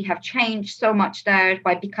intermingled, we have changed so much there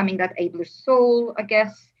by becoming that abler soul? I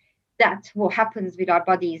guess that's what happens with our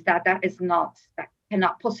bodies, that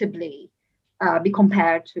cannot possibly be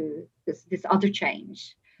compared to this other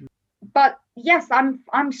change. But yes,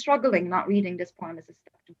 I'm struggling not reading this poem as a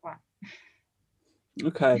seduction poem.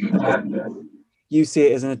 Okay. You see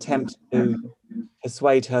it as an attempt to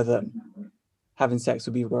persuade her that having sex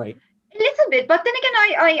would be great. A little bit, but then again,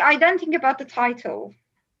 I then think about the title,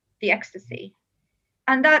 The Ecstasy,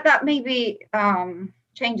 and that maybe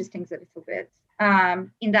changes things a little bit.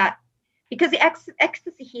 In that, because the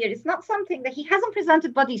ecstasy here is not something that he hasn't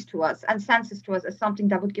presented bodies to us and senses to us as something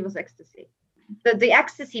that would give us ecstasy. The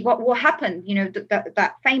ecstasy, what happened?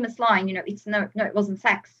 That famous line. It's no, it wasn't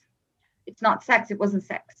sex. It's not sex. It wasn't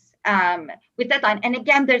sex. With that line, and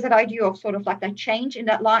again, there's that idea of sort of like that change in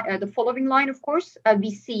that line. The following line, of course,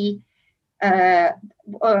 we see not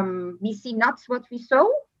what we saw.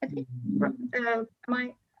 I think. Am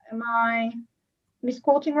I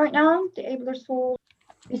misquoting right now? The abler soul.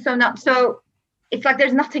 We saw not. So it's like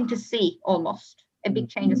there's nothing to see. Almost a big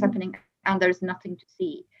change is happening, and there's nothing to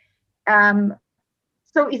see.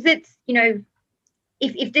 So is it?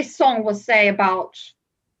 If this song was, say, about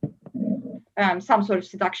some sort of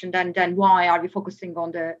seduction, then why are we focusing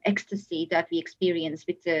on the ecstasy that we experience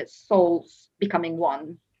with the souls becoming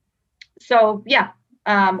one? So yeah,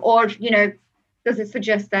 or does it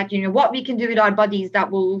suggest that what we can do with our bodies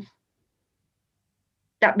that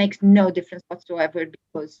makes no difference whatsoever,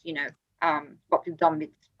 because what we've done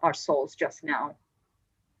with our souls just now?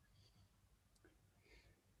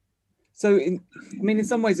 So in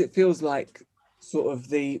some ways it feels like sort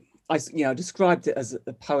of I described it as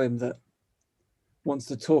a poem that wants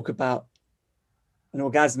to talk about an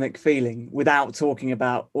orgasmic feeling without talking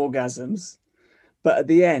about orgasms, but at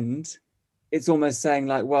the end it's almost saying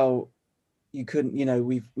like, well, you couldn't,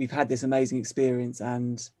 we've had this amazing experience,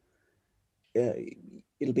 and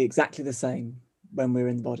it'll be exactly the same when we're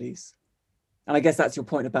in bodies. And I guess that's your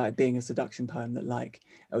point about it being a seduction poem, that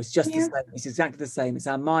it's just the same, it's exactly the same, it's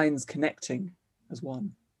our minds connecting as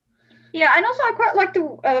one. Yeah, and also I quite like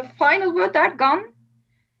the final word, that gone.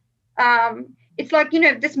 It's like,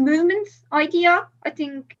 this movement idea, I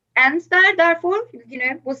think, ends there, therefore,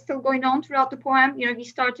 was still going on throughout the poem. We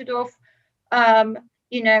started off,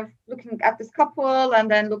 looking at this couple, and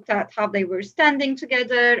then looked at how they were standing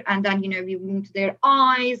together, and then, we moved to their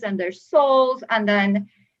eyes and their souls, and then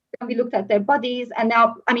we looked at their bodies, and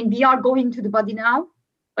now, we are going to the body now.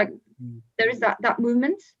 Like, there is that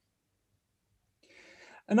movement.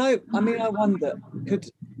 And I wonder, could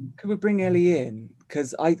we bring Ellie in?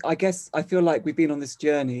 Because I guess I feel like we've been on this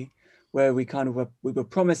journey where we were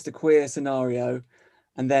promised a queer scenario,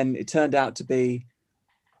 and then it turned out to be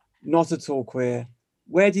not at all queer.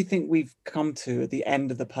 Where do you think we've come to at the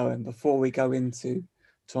end of the poem before we go into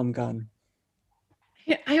Tom Gunn?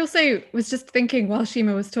 Yeah, I also was just thinking while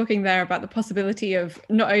Shima was talking there about the possibility of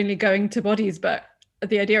not only going to bodies, but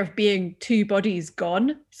the idea of being two bodies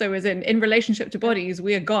gone. So as in relationship to bodies,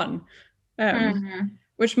 we are gone.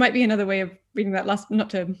 Which might be another way of reading that last, not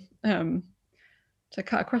to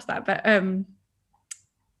cut across that, but I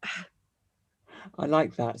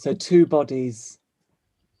like that. So two bodies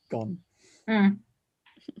gone.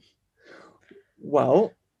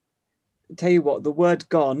 Well, tell you what, the word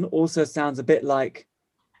gone also sounds a bit like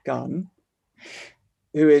Gunn,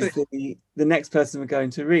 who is the next person we're going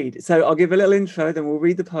to read. So I'll give a little intro, then we'll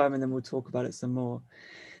read the poem, and then we'll talk about it some more.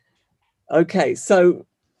 Okay, so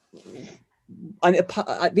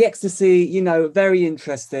the ecstasy, very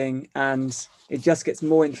interesting, and it just gets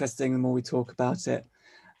more interesting the more we talk about it.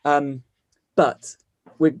 But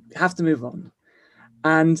we have to move on.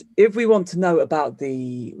 And if we want to know about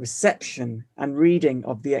the reception and reading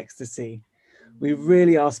of the ecstasy, we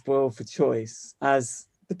really are spoiled for choice, as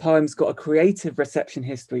the poem's got a creative reception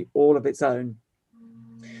history all of its own.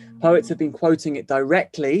 Poets have been quoting it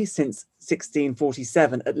directly since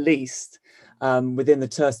 1647, at least, within the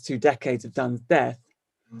first 2 decades of Donne's death.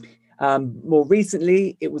 More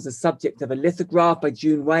recently, it was a subject of a lithograph by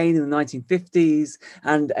June Wayne in the 1950s,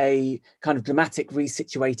 and a kind of dramatic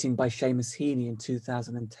resituating by Seamus Heaney in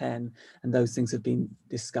 2010. And those things have been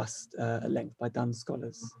discussed at length by Donne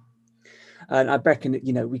scholars. And I reckon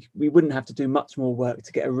that, we wouldn't have to do much more work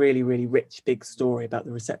to get a really, really rich, big story about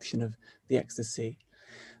the reception of the ecstasy.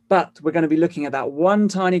 But we're going to be looking at that one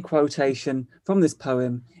tiny quotation from this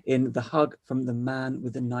poem in The Hug from the Man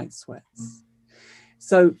with the Night Sweats.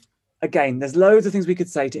 So again, there's loads of things we could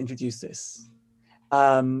say to introduce this.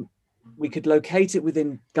 We could locate it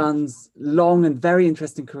within Gunn's long and very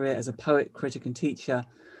interesting career as a poet, critic, and teacher.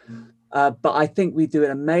 But I think we do it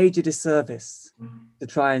a major disservice to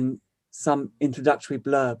try and some introductory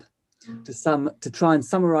blurb to try and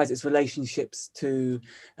summarize its relationships to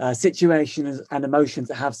situations and emotions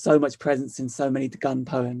that have so much presence in so many Gunn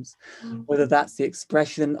poems, whether that's the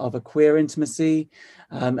expression of a queer intimacy,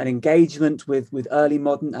 an engagement with early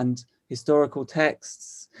modern and historical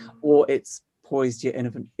texts, or its poised yet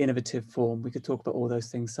innovative form. We could talk about all those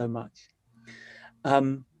things so much.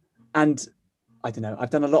 And I don't know, I've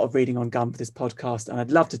done a lot of reading on Gunn for this podcast, and I'd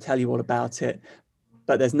love to tell you all about it,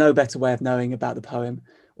 but there's no better way of knowing about the poem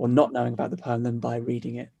or not knowing about the poem than by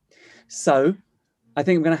reading it. So I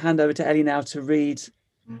think I'm going to hand over to Ellie now to read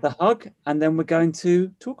The Hug, and then we're going to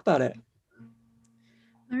talk about it.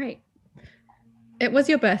 All right. It was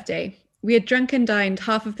your birthday. We had drunk and dined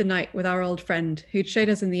half of the night with our old friend, who'd showed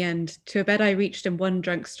us in the end to a bed I reached in one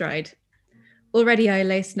drunk stride. Already I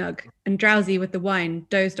lay snug, and drowsy with the wine,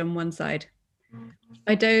 dozed on one side.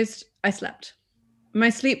 I dozed, I slept. My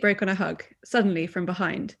sleep broke on a hug, suddenly from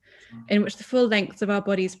behind, in which the full lengths of our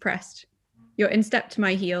bodies pressed, your instep to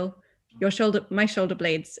my heel, my shoulder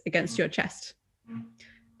blades against your chest.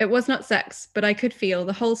 It was not sex, but I could feel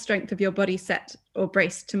the whole strength of your body set or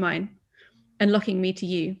braced to mine, and locking me to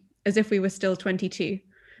you, as if we were still 22,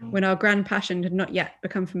 when our grand passion had not yet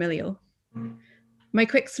become familial. My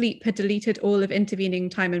quick sleep had deleted all of intervening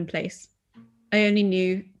time and place. I only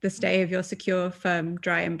knew the stay of your secure, firm,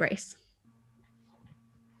 dry embrace.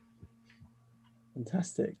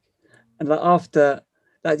 Fantastic. And like after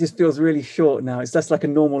that, just feels really short now. It's just like a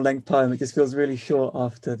normal length poem. It just feels really short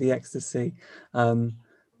after the ecstasy.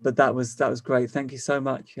 But that was great. Thank you so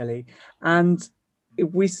much, Ellie. And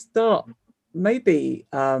if we start maybe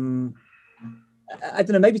I don't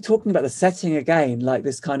know, maybe talking about the setting again, like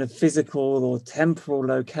this kind of physical or temporal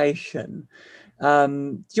location.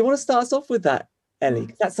 Do you want to start us off with that,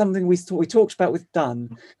 Ellie? That's something we talked about with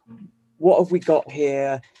Dunn. What have we got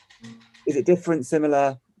here? Is it different,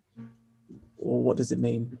 similar, or what does it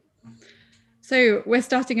mean? So we're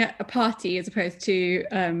starting at a party as opposed to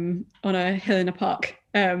on a hill in a park,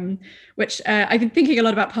 which I've been thinking a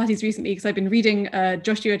lot about parties recently because I've been reading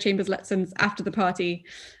Joshua Chambers Letson's After the Party,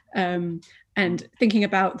 and thinking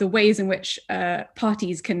about the ways in which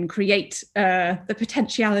parties can create the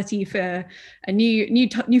potentiality for a new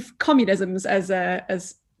communisms, as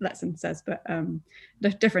Letson says, but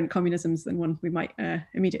different communisms than one we might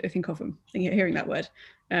immediately think of when hearing that word.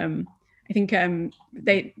 I think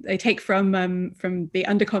they take from the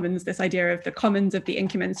Undercommons this idea of the commons of the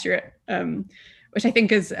incommensurate, which I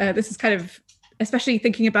think is this is kind of, especially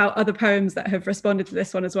thinking about other poems that have responded to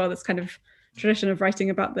this one as well, this kind of tradition of writing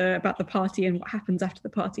about the party and what happens after the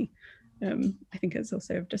party. I think it's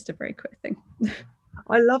also just a very quick thing.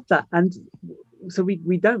 I love that. And so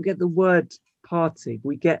we don't get the word party.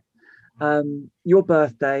 We get your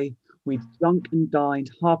birthday, we've drunk and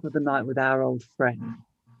dined half of the night with our old friend.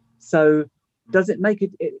 So does it make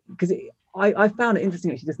it, because I found it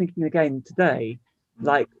interesting actually, just thinking again today,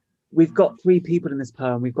 like we've got three people in this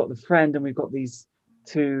poem. We've got the friend and we've got these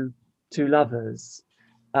two lovers.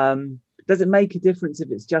 Does it make a difference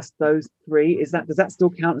if it's just those three? Does that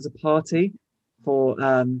still count as a party for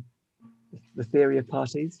the theory of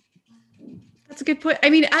parties? That's a good point. I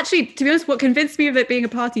mean, actually, to be honest, what convinced me of it being a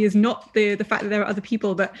party is not the fact that there are other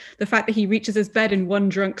people, but the fact that he reaches his bed in one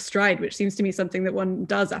drunk stride, which seems to me something that one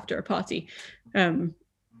does after a party.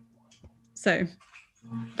 So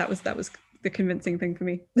that was the convincing thing for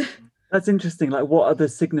me. That's interesting. Like, what are the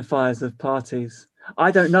signifiers of parties?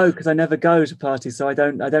 I don't know, because I never go to parties, so I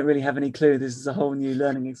don't really have any clue. This is a whole new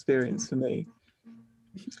learning experience for me.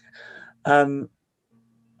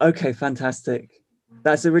 Okay, fantastic.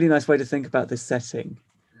 That's a really nice way to think about this setting.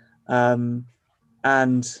 And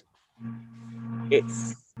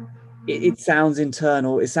it sounds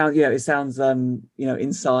internal. It sounds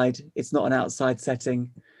inside. It's not an outside setting.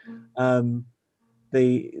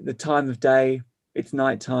 The time of day, it's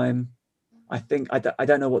nighttime. I think I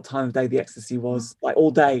don't know what time of day the ecstasy was. Like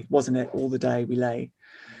all day, wasn't it? All the day we lay.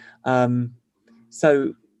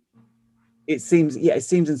 So it seems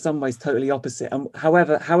in some ways totally opposite. And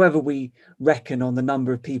however we reckon on the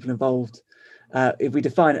number of people involved, if we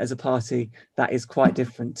define it as a party, that is quite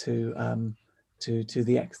different to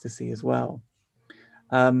the ecstasy as well.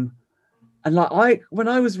 And like when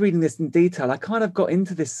I was reading this in detail, I kind of got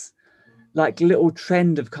into this like little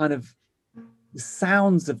trend of kind of the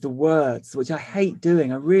sounds of the words, which I hate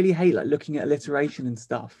doing. I really hate like looking at alliteration and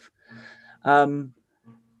stuff. And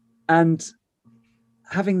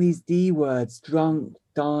having these D words, drunk,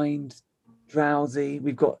 dined, drowsy.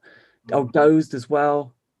 We've got dozed as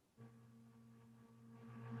well.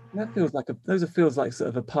 That feels like feels like sort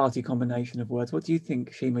of a party combination of words. What do you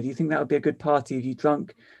think, Shima? Do you think that would be a good party if you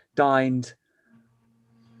drunk, dined,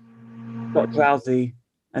 got drowsy,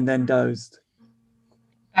 and then dozed?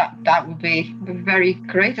 That would be very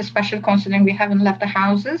great, especially considering we haven't left the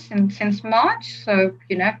houses since March. So,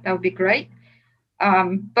 that would be great.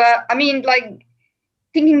 But I mean, like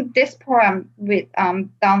thinking this poem with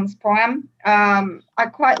Dan's poem, I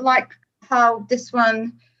quite like how this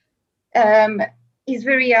one is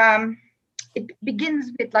very, it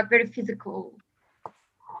begins with like very physical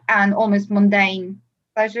and almost mundane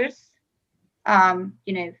pleasures,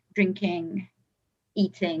 drinking,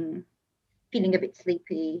 eating, feeling a bit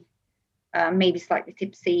sleepy, maybe slightly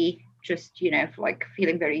tipsy, just, like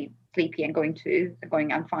feeling very sleepy and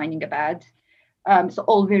going and finding a bed. So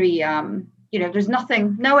all very, there's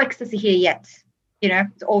no ecstasy here yet.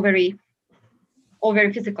 It's all very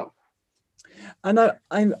physical. I know.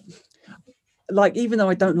 I'm like, even though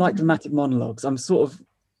I don't like dramatic monologues,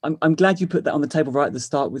 I'm glad you put that on the table right at the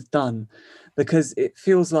start with Done, because it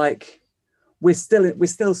feels like we're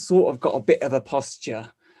still sort of got a bit of a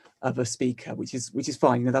posture of a speaker, which is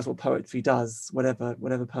fine. That's what poetry does,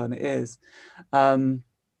 whatever poem it is. But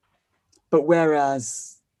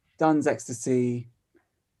whereas Donne's ecstasy,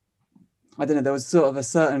 I don't know, there was sort of a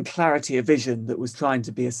certain clarity of vision that was trying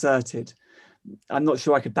to be asserted. I'm not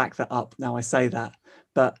sure I could back that up now I say that,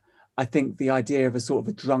 but I think the idea of a sort of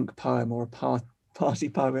a drunk poem or a party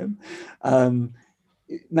poem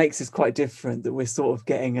it makes us quite different, that we're sort of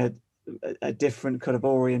getting a different kind of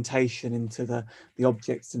orientation into the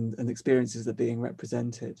objects and experiences that are being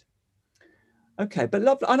represented. Okay, but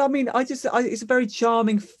lovely. And I mean, it's a very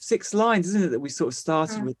charming 6 lines, isn't it, that we sort of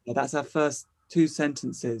started with there? That's our first 2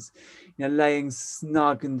 sentences, laying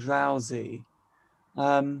snug and drowsy.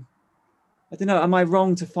 I don't know, am I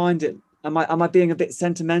wrong to find it? Am I being a bit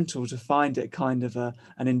sentimental to find it kind of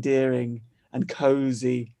an endearing and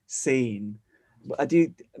cozy scene? How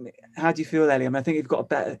do you feel, Ellie? I mean, I think you've got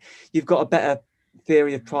a better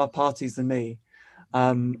theory of parties than me.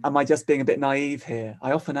 Am I just being a bit naive here?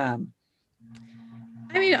 I often am.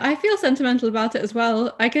 I mean, I feel sentimental about it as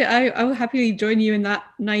well. I will happily join you in that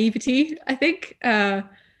naivety. I think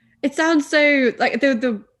it sounds so like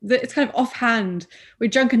it's kind of offhand. We're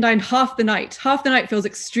drunk and dined half the night. Half the night feels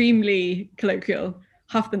extremely colloquial.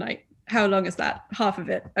 Half the night. How long is that? Half of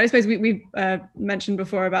it. I suppose we mentioned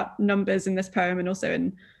before about numbers in this poem and also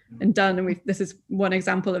in Donne, and this is one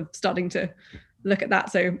example of starting to look at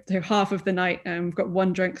that. So half of the night, we've got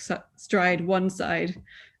one drunk stride one side,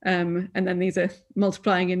 and then these are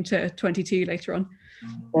multiplying into 22 later on.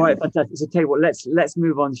 All right, fantastic. So tell you what, let's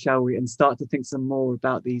move on, shall we, and start to think some more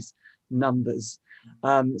about these numbers.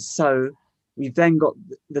 So we've then got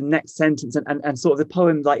the next sentence, and sort of the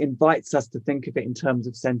poem like invites us to think of it in terms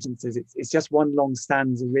of sentences. It's just one long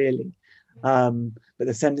stanza, really, but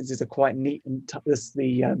the sentences are quite neat, and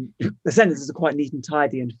the sentences are quite neat and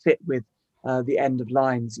tidy and fit with the end of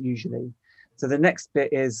lines usually. So the next bit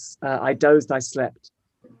is I dozed, I slept,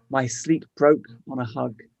 my sleep broke on a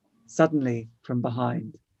hug, suddenly from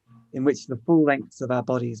behind, in which the full lengths of our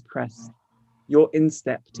bodies pressed, your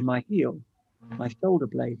instep to my heel, my shoulder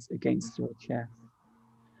blades against your chest.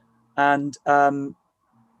 And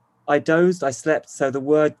I dozed, I slept. So the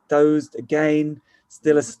word dozed again,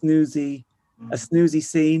 still a snoozy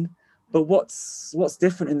scene. But what's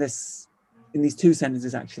different in these 2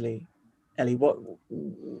 sentences actually, Ellie?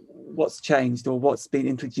 What's changed, or what's been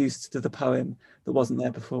introduced to the poem that wasn't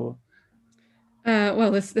there before?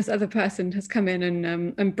 Well, this other person has come in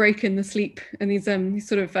and broken the sleep, and these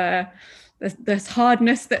sort of this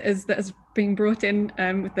hardness that is being brought in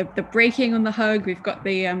with the breaking on the hug. We've got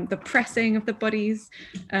the pressing of the bodies,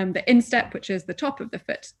 the instep, which is the top of the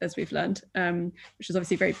foot, as we've learned, which is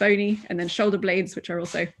obviously very bony, and then shoulder blades, which are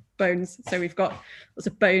also bones. So we've got lots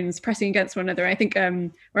of bones pressing against one another. I think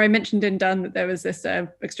where I mentioned in Donne that there was this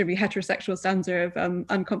extremely heterosexual stanza of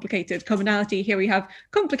uncomplicated commonality. Here we have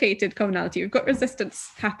complicated commonality. We've got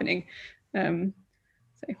resistance happening.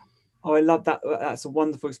 Oh, I love that. That's a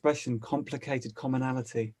wonderful expression, complicated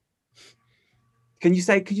commonality. Could you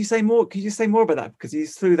say more about that? Because you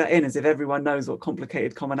threw that in as if everyone knows what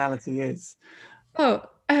complicated commonality is. Oh,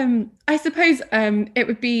 I suppose it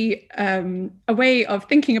would be a way of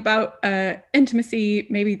thinking about intimacy,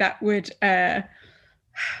 maybe that would, how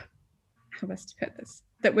best to put this,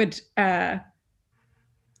 that would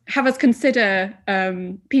have us consider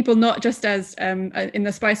people not just as in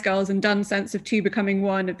the Spice Girls and Dunn sense of two becoming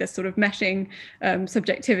one, of this sort of meshing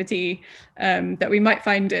subjectivity that we might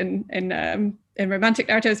find in romantic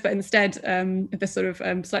narratives, but instead this sort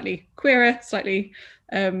of slightly queerer, slightly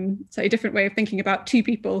different way of thinking about two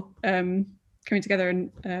people coming together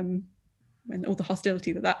and all the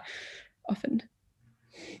hostility that often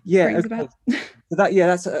brings about. So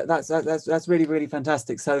that's really, really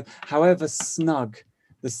fantastic. So however snug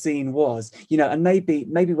the scene was, you know, and maybe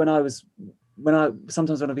when I've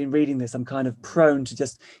been reading this, I'm kind of prone to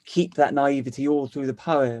just keep that naivety all through the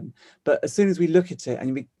poem. But as soon as we look at it,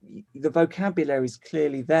 and the vocabulary is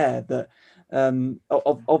clearly there, that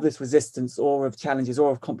of this resistance, or of challenges,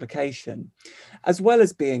 or of complication, as well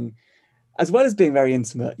as being very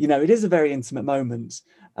intimate. You know, it is a very intimate moment,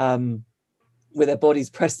 with their bodies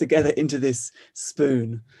pressed together into this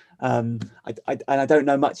spoon. I don't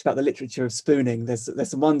know much about the literature of spooning. There's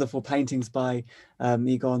some wonderful paintings by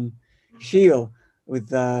Egon Schiele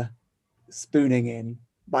with spooning in,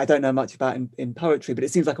 but I don't know much about in poetry. But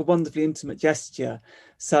it seems like a wonderfully intimate gesture.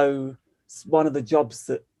 So one of the jobs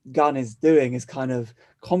that Gunn is doing is kind of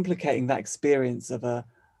complicating that experience of a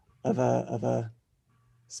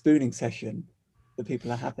spooning session that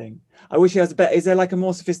people are having. I wish there was is there like a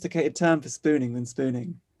more sophisticated term for spooning than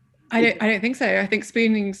spooning? I don't think so. I think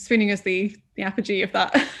spooning is the apogee of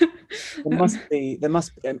that. There must be.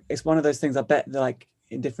 It's one of those things. I bet like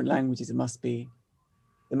in different languages, there must be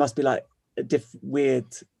like weird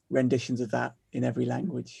renditions of that in every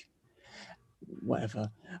language.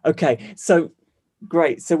 Whatever. Okay, so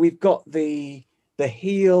great. So we've got the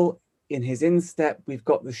heel in his instep, we've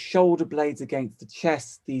got the shoulder blades against the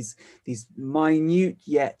chest, these minute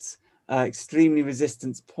yet extremely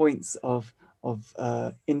resistant points of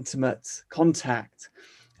intimate contact.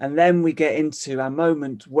 And then we get into our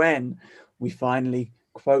moment when we finally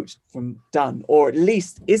quote from Donne, or at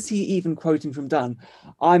least, is he even quoting from Donne?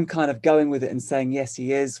 I'm kind of going with it and saying, yes,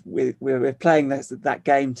 he is. We're playing that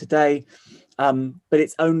game today, but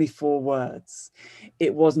it's only 4 words.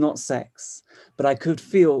 It was not sex, but I could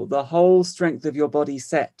feel the whole strength of your body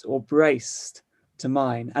set or braced to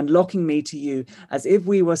mine, and locking me to you as if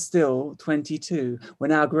we were still 22,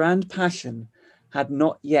 when our grand passion had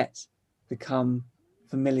not yet become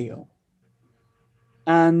familial.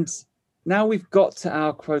 And now we've got to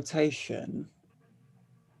our quotation.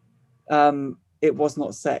 It was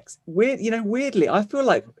not sex. Weirdly, I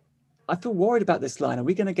feel worried about this line. Are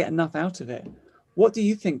we going to get enough out of it? What do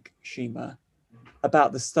you think, Shima,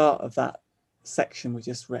 about the start of that section we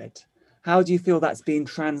just read? How do you feel that's been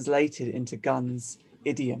translated into Gunn's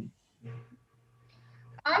idiom?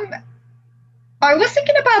 I was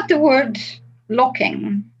thinking about the word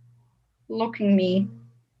locking me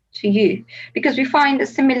to you, because we find a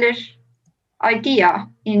similar idea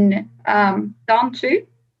in Donne too,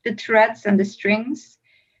 the threads and the strings.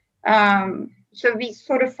 So we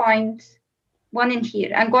sort of find one in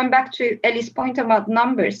here. And going back to Ellie's point about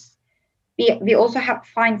numbers, we also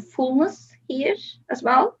find fullness here as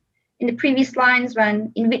well. In the previous lines,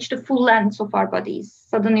 in which the full length of our bodies,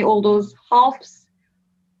 suddenly all those halves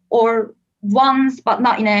or ones, but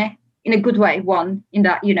not in a good way, one in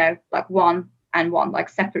that, like one and one, like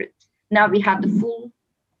separate. Now we have the full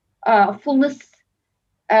fullness.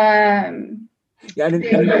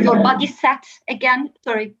 Your body set again.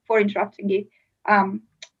 Sorry for interrupting you.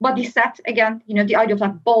 Body set again. The idea of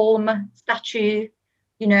like balm, statue.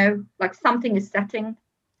 Like something is setting.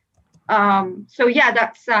 So yeah,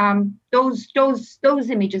 that's those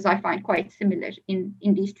images I find quite similar in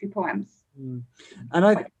these 2 poems.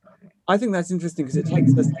 And I think that's interesting, because it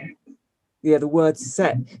takes us, the word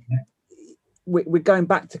set. We're going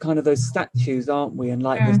back to kind of those statues, aren't we? And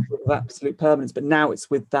like this sort of absolute permanence, but now it's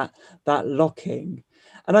with that locking.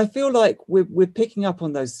 And I feel like we're picking up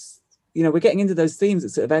on those, we're getting into those themes that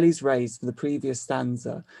sort of Ellie's raised for the previous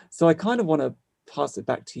stanza. So I kind of want to pass it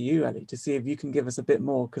back to you, Ellie, to see if you can give us a bit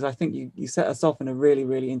more, because I think you set us off in a really,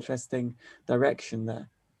 really interesting direction there.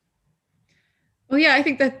 Well, yeah, I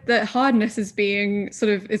think that the hardness is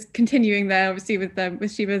continuing there, obviously,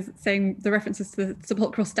 with Shima saying the references to the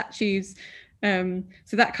sepulchral statues. So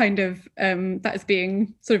that kind of that is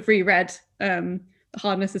being sort of reread. The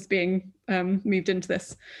hardness is being moved into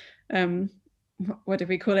this. What did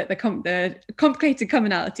we call it? The complicated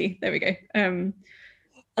commonality. There we go.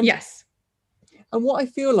 Yes. And what I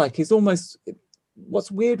feel like is almost,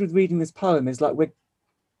 what's weird with reading this poem is like we're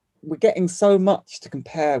getting so much to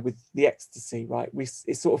compare with the ecstasy, right?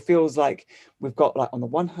 It sort of feels like we've got, like, on the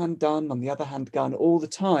one hand Donne, on the other hand Gunn all the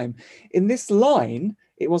time. In this line,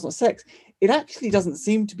 it was not sex, it actually doesn't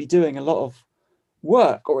seem to be doing a lot of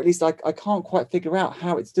work, or at least I can't quite figure out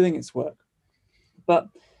how it's doing its work. But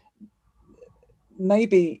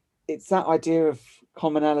maybe it's that idea of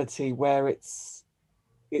commonality where it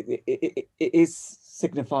is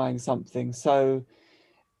signifying something. So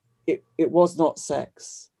it was not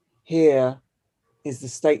sex. Here is the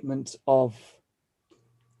statement of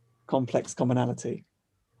complex commonality.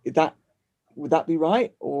 Would that be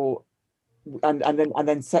right? Or and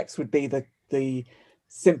then sex would be the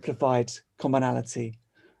simplified commonality.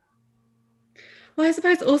 Well, I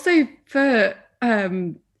suppose also for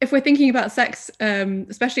if we're thinking about sex,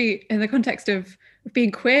 especially in the context of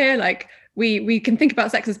being queer, like we can think about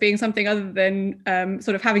sex as being something other than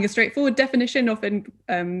sort of having a straightforward definition. Often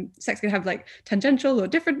sex can have like tangential or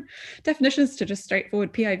different definitions to just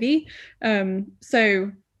straightforward PIV.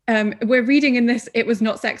 So we're reading in this, it was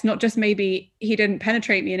not sex, not just maybe he didn't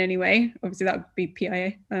penetrate me in any way. Obviously that would be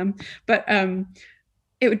PIA. But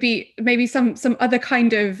it would be maybe some other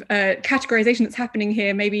kind of categorization that's happening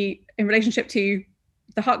here, maybe in relationship to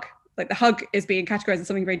the hug. Like the hug is being categorized as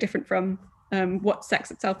something very different from what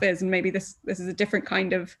sex itself is, and maybe this is a different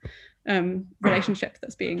kind of relationship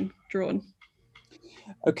that's being drawn.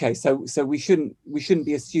 Okay, so we shouldn't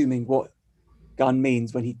be assuming what Gunn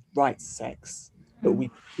means when he writes sex, but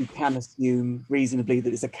we can assume reasonably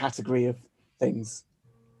that it's a category of things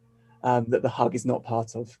that the hug is not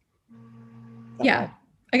part of. Yeah. Right?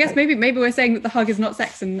 I guess maybe we're saying that the hug is not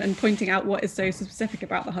sex and pointing out what is so specific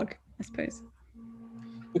about the hug, I suppose.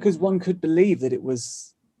 Because one could believe that it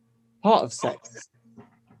was part of sex.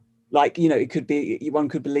 Like, you know, it could be, one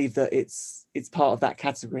could believe that it's part of that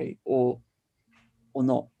category or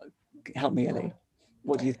not. Help me, Ellie.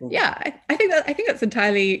 What do you think? Yeah, I think that's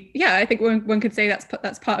entirely, yeah, I think one could say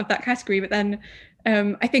that's part of that category, but then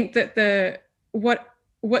I think that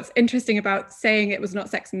what's interesting about saying it was not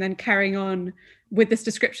sex and then carrying on with this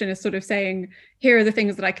description is sort of saying, here are the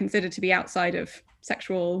things that I consider to be outside of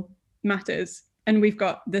sexual matters. And we've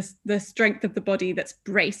got the strength of the body that's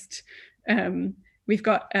braced. We've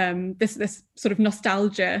got this sort of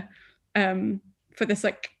nostalgia for this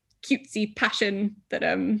like cutesy passion that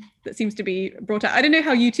seems to be brought out. I don't know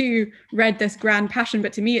how you two read this grand passion,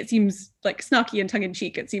 but to me it seems like snarky and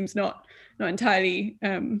tongue-in-cheek. It seems not entirely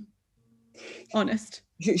honest.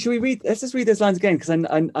 Should we read? Let's just read those lines again, because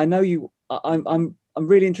I know you. I'm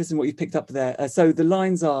really interested in what you've picked up there. So the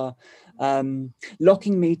lines are,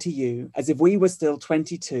 locking me to you as if we were still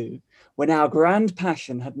 22, when our grand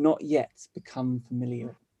passion had not yet become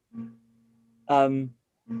familiar. And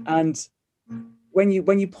when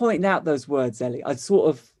you point out those words, Ellie, I sort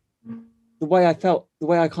of, the way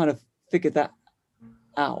I kind of figured that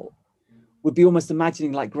out would be almost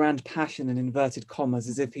imagining like grand passion in inverted commas,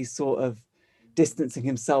 as if he's sort of distancing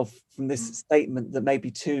himself from this statement that maybe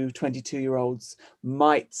two 22-year-olds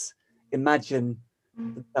might imagine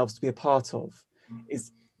themselves to be a part of.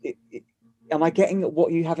 Am I getting at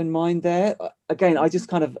what you have in mind there? Again,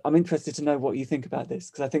 I'm interested to know what you think about this,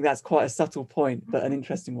 because I think that's quite a subtle point, but an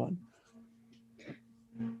interesting one.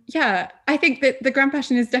 Yeah, I think that the grand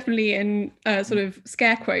passion is definitely in sort of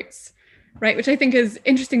scare quotes, right? Which I think is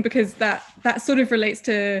interesting because that sort of relates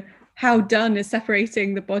to how Donne is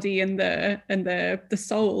separating the body and the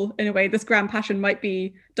soul in a way. This grand passion might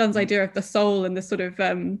be Donne's idea of the soul and this sort of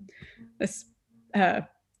this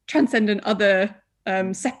transcendent other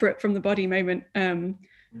separate from the body moment, and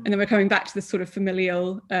then we're coming back to this sort of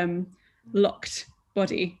familial locked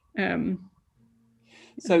body.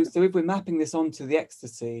 So if we're mapping this onto the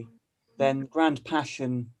ecstasy, then grand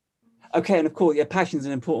passion. Okay, and of course, yeah, passion is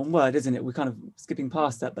an important word, isn't it? We're kind of skipping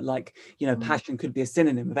past that, but like, you know, passion could be a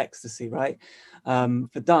synonym of ecstasy, right?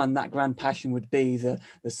 For Donne, that grand passion would be the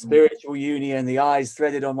spiritual union, the eyes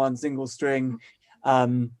threaded on one single string,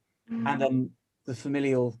 and then the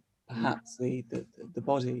familial, perhaps the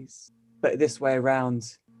bodies. But this way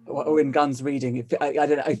around, or in Gunn's reading, I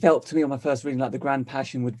don't know, it felt to me on my first reading like the grand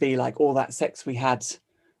passion would be like all that sex we had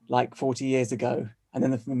like 40 years ago, and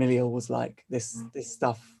then the familial was like this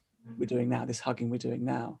stuff we're doing now, this hugging we're doing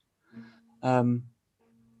now.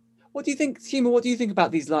 What do you think, Huma? What do you think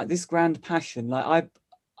about these, like this grand passion? Like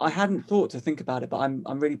I hadn't thought to think about it, but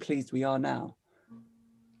I'm really pleased we are now.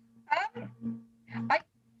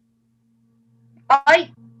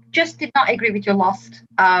 I just did not agree with your last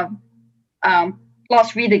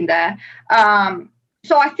reading there.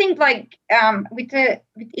 So I think like with it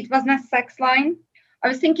was not sex line, I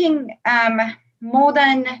was thinking more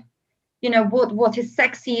than, you know, what is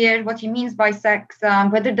sex here, what he means by sex,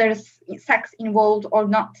 whether there's sex involved or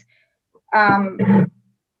not. I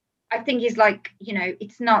think he's like, you know,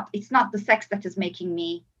 it's not the sex that is making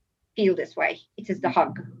me feel this way. It is the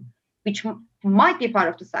hug. which might be part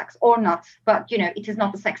of the sex or not, but it is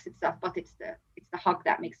not the sex itself, but it's the hug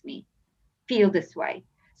that makes me feel this way.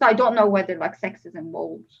 So I don't know whether like sex is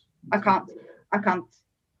involved. I can't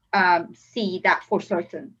see that for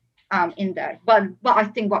certain in there, but I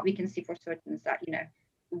think what we can see for certain is that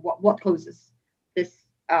what causes this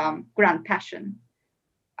grand passion.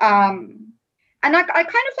 And I kind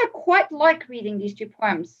of quite like reading these two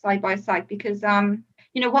poems side by side, because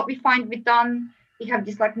what we find with Donne, we have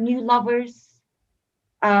these like new lovers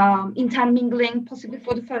intermingling possibly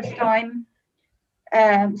for the first time.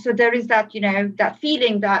 So there is that that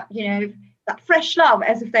feeling that that fresh love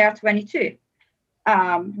as if they are 22.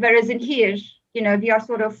 Whereas in here, we are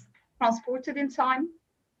sort of transported in time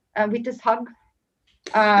with this hug,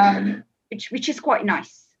 which is quite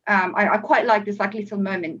nice. I quite like this like little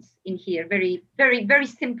moments in here. Very, very, very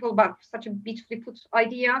simple, but such a beautifully put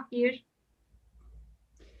idea here.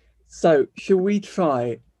 So shall we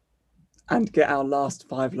try and get our last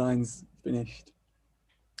 5 lines finished?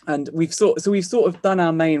 And we've sort of done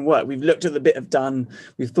our main work. We've looked at the bit of Donne.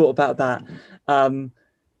 We've thought about that.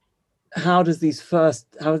 How do these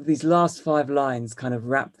last 5 lines kind of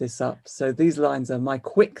wrap this up? So these lines are: my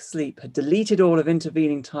quick sleep had deleted all of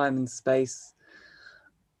intervening time and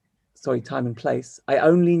place. I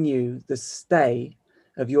only knew the stay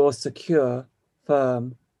of your secure,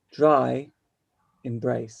 firm, dry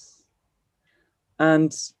embrace.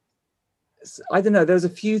 And I don't know, there's a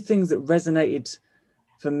few things that resonated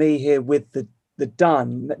for me here with the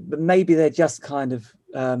Donne, but maybe they're just kind of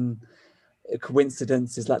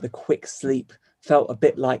coincidences. Like the quick sleep felt a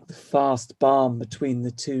bit like the fast balm between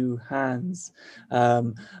the two hands,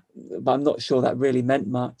 but I'm not sure that really meant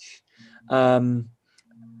much.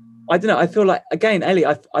 I don't know, I feel like, again, Ellie,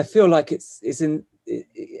 I feel like it's in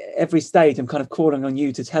every stage I'm kind of calling on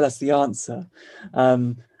you to tell us the answer,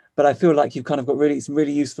 but I feel like you've kind of got some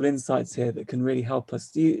really useful insights here that can really help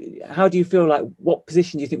us. How do you feel like, what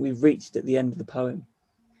position do you think we've reached at the end of the poem?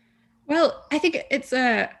 Well, I think it's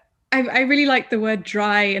I really like the word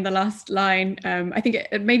dry in the last line. I think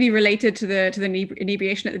it may be related to the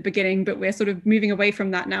inebriation at the beginning, but we're sort of moving away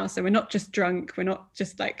from that now. So we're not just drunk. We're not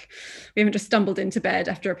just like, we haven't just stumbled into bed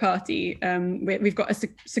after a party. We've got a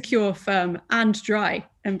secure, firm and dry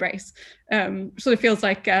embrace. Sort of feels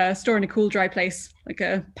like a store in a cool, dry place, like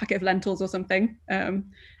a packet of lentils or something.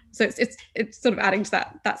 So it's sort of adding to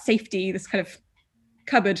that safety, this kind of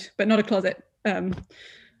cupboard, but not a closet. God,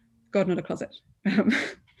 not a closet.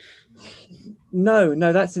 No,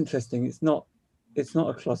 that's interesting. It's not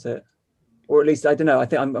a closet, or at least I don't know. I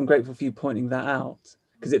think I'm grateful for you pointing that out,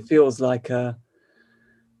 because it feels like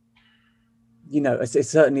it's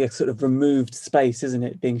certainly a sort of removed space, isn't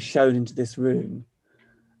it, being shown into this room?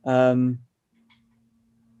 I mean,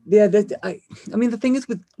 the thing is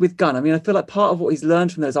with Gunn, I mean, I feel like part of what he's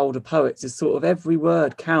learned from those older poets is sort of every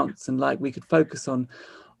word counts, and like we could focus on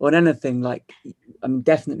anything. Like, I mean,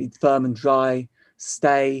 definitely firm and dry,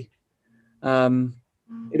 stay.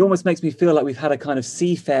 It almost makes me feel like we've had a kind of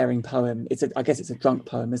seafaring poem. I guess it's a drunk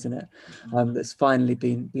poem, isn't it? That's finally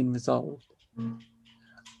been resolved.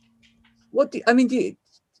 How do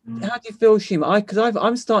you feel, Shima? Because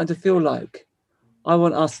I'm starting to feel like I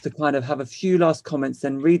want us to kind of have a few last comments,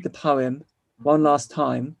 then read the poem one last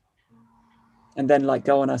time, and then like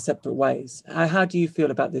go on our separate ways. How do you feel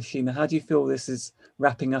about this, Shima? How do you feel this is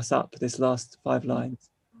wrapping us up, this last 5 lines?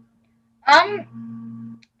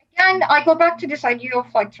 Again, I go back to this idea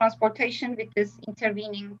of like transportation with this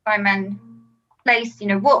intervening time and place.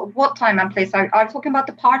 What time and place? Are we talking about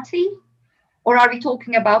the party, or are we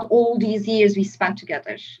talking about all these years we spent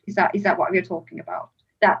together? Is that what we're talking about?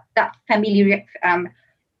 That familiar,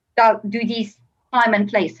 do these time and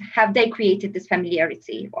place, have they created this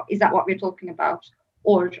familiarity? Is that what we're talking about?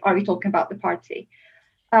 Or are we talking about the party?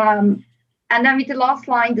 And then with the last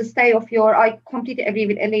line, the stay of your, I completely agree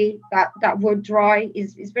with Ellie that word dry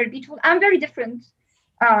is very beautiful and very different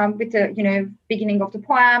with the beginning of the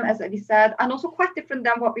poem, as Ellie said, and also quite different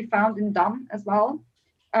than what we found in Donne as well.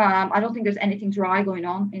 I don't think there's anything dry going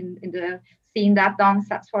on in the scene that Donne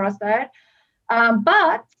sets for us there.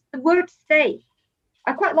 But the word stay,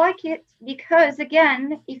 I quite like it, because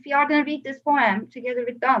again, if we are going to read this poem together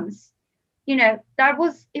with Donne's,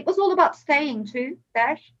 it was all about staying too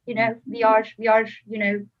there. We are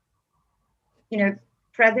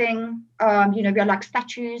treading, we are like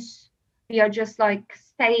statues. We are just like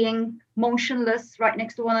staying motionless right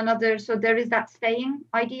next to one another. So there is that staying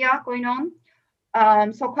idea going on.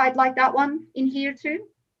 So quite like that one in here too.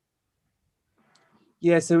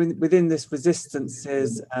 Yeah, so within this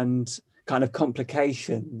resistances and kind of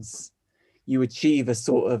complications, you achieve a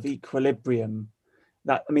sort of equilibrium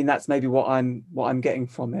that's maybe what I'm getting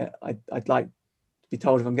from it. I'd like to be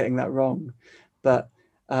told if I'm getting that wrong, but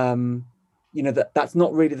that's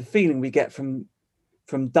not really the feeling we get from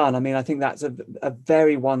Donne. I mean, I think that's a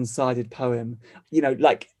very one-sided poem.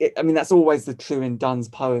 That's always the true in Donne's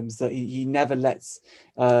poems, that he never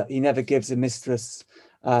gives a mistress,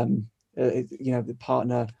 the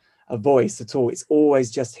partner, a voice at all. It's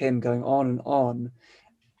always just him going on and on.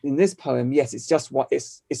 In this poem, yes, it's just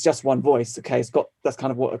one voice. Okay, that's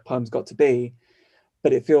kind of what a poem's got to be,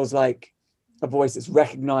 but it feels like a voice that's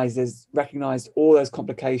recognized all those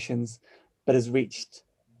complications, but has reached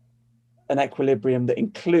an equilibrium that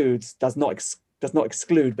does not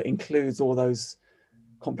exclude, but includes all those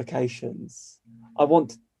complications. I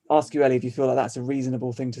want to ask you, Ellie, if you feel like that's a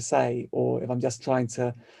reasonable thing to say, or if I'm just trying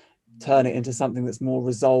to turn it into something that's more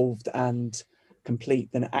resolved and complete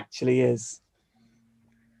than it actually is.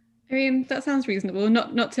 I mean, that sounds reasonable.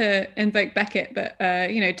 Not to invoke Beckett, but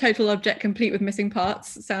total object complete with missing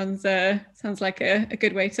parts sounds like a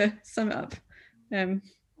good way to sum it up. And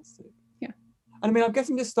I mean, I guess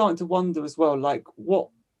I'm just starting to wonder as well, like, what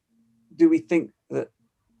do we think that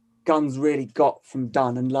Gunn's really got from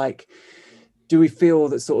Donne? And like, do we feel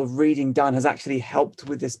that sort of reading Donne has actually helped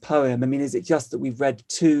with this poem? I mean, is it just that we've read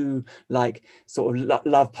two like sort of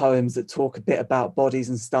love poems that talk a bit about bodies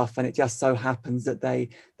and stuff, and it just so happens that they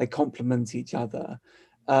complement each other?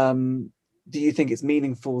 Do you think it's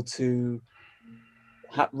meaningful to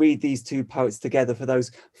read these two poets together for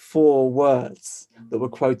those 4 words that were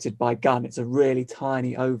quoted by Gunn? It's a really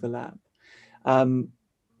tiny overlap.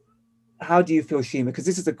 How do you feel, Shima? Because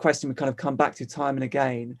this is a question we kind of come back to time and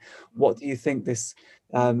again. What do you think this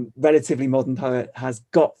relatively modern poet has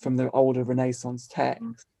got from the older Renaissance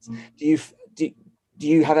texts? Do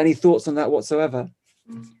you have any thoughts on that whatsoever?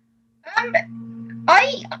 I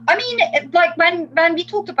mean, like when we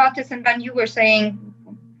talked about this, and when you were saying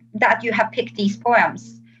that you have picked these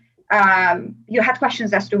poems, you had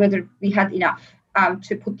questions as to whether we had enough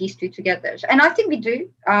to put these two together, and I think we do.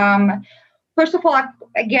 First of all,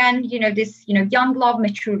 again, this young love,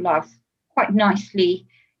 mature love, quite nicely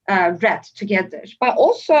read together. But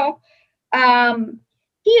also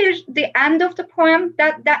here, the end of the poem,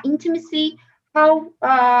 that intimacy, how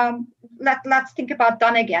let's think about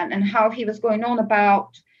Donne again, and how he was going on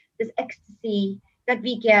about this ecstasy that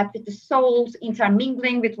we get with the souls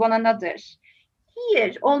intermingling with one another. Here,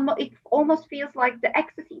 it almost feels like the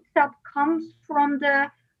ecstasy itself comes from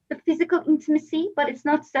the physical intimacy, but it's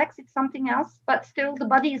not sex, it's something else, but still the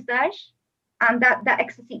body is there, and that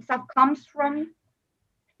ecstasy itself comes from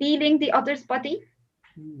feeling the other's body.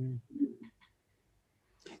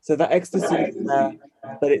 So that ecstasy is there,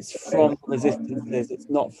 but it's from resistance. It's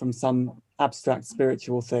not from some abstract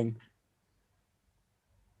spiritual thing.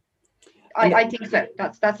 I think so.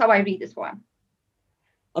 That's how I read this one.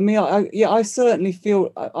 I mean, I certainly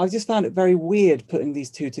feel, I just found it very weird putting these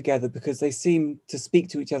two together, because they seem to speak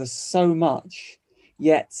to each other so much,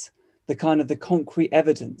 yet the concrete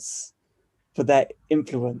evidence for their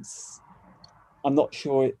influence, I'm not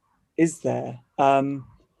sure it is there.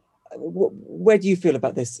 Where do you feel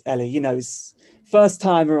about this, Ellie? It's first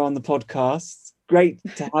timer on the podcast. Great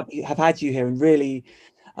to have had you here, and really,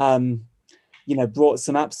 brought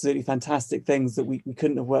some absolutely fantastic things that we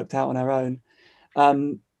couldn't have worked out on our own.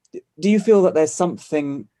 Do you feel that there's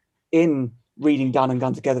something in reading Donne and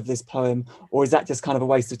Gunn together for this poem, or is that just kind of a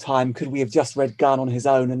waste of time? Could we have just read Gunn on his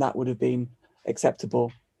own and that would have been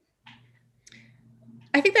acceptable?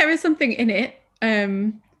 I think there is something in it.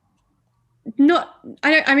 I'm not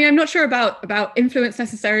sure about influence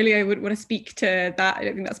necessarily. I would want to speak to that. I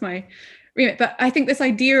don't think that's my remit, but I think this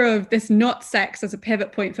idea of this not sex as a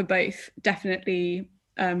pivot point for both definitely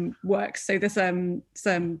works. So this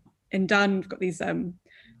in Donne, we've got these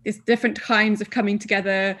different kinds of coming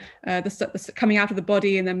together, the coming out of the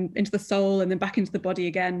body and then into the soul and then back into the body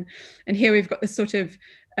again. And here we've got this sort of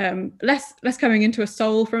less coming into a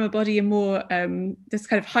soul from a body, and more this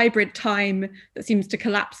kind of hybrid time that seems to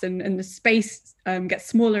collapse, and the space gets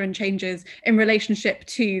smaller and changes in relationship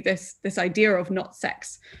to this idea of not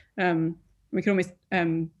sex. We can almost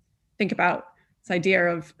think about this idea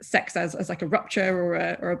of sex as like a rupture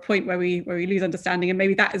or a point where we lose understanding, and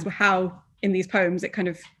maybe that is how in these poems it kind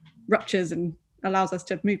of ruptures and allows us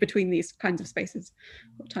to move between these kinds of spaces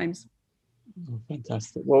or times. Oh,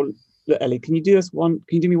 fantastic. Well, look, Ellie, can you do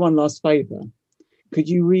me one last favor? Could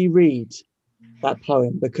you reread that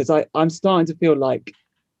poem? Because I'm starting to feel like,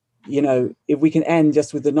 if we can end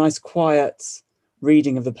just with a nice quiet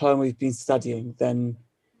reading of the poem we've been studying, then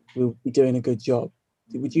we'll be doing a good job.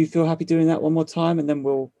 Would you feel happy doing that one more time, and then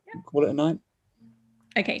we'll call it a night?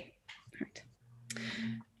 Okay. Right.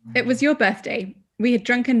 It was your birthday We had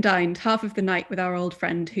drunk and dined half of the night with our old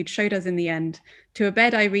friend who'd showed us in the end, to a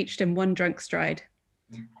bed I reached in one drunk stride.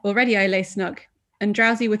 Already I lay snug, and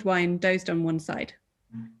drowsy with wine, dozed on one side.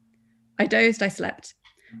 I dozed, I slept.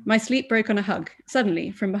 My sleep broke on a hug,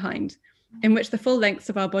 suddenly, from behind, in which the full lengths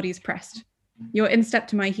of our bodies pressed, your instep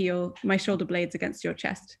to my heel, my shoulder blades against your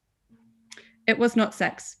chest. It was not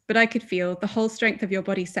sex, but I could feel the whole strength of your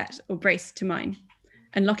body set or braced to mine,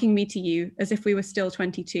 and locking me to you as if we were still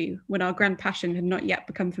 22, when our grand passion had not yet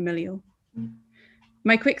become familial.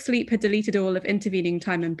 My quick sleep had deleted all of intervening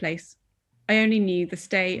time and place. I only knew the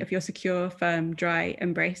stay of your secure, firm, dry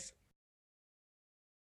embrace.